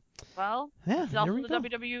 So. Well, yeah, he's also the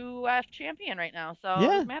WWF champion right now, so it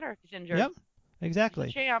doesn't matter if he's injured. Yep, exactly.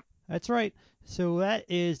 He's the champ. That's right. So that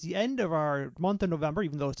is the end of our month of November,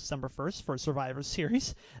 even though it's December 1st for Survivor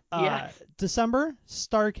Series. Yes. December,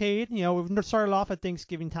 Starrcade. We've started off at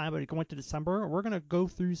Thanksgiving time, but going to December, we're going to go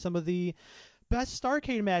through some of the best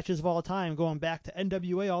Starrcade matches of all time, going back to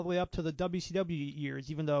NWA all the way up to the WCW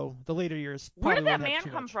years, even though the later years Where probably did that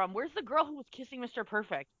man come from? Where's the girl who was kissing Mr.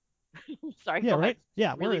 Perfect? Sorry. Yeah, right?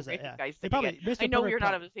 Yeah, really where is it? Yeah. I know you're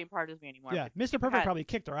not on the same part as me anymore. Yeah, Mr. Perfect probably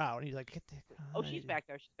kicked her out. And he's like, oh, she's back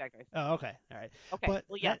there. Oh, okay. All right. Okay. But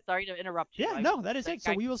well, yeah, sorry to interrupt you. Yeah, no, that is it.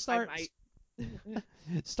 So we will start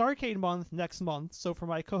Starrcade month next month. So for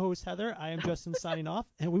my co-host, Heather, I am Justin signing off,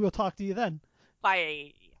 and we will talk to you then.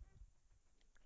 Bye.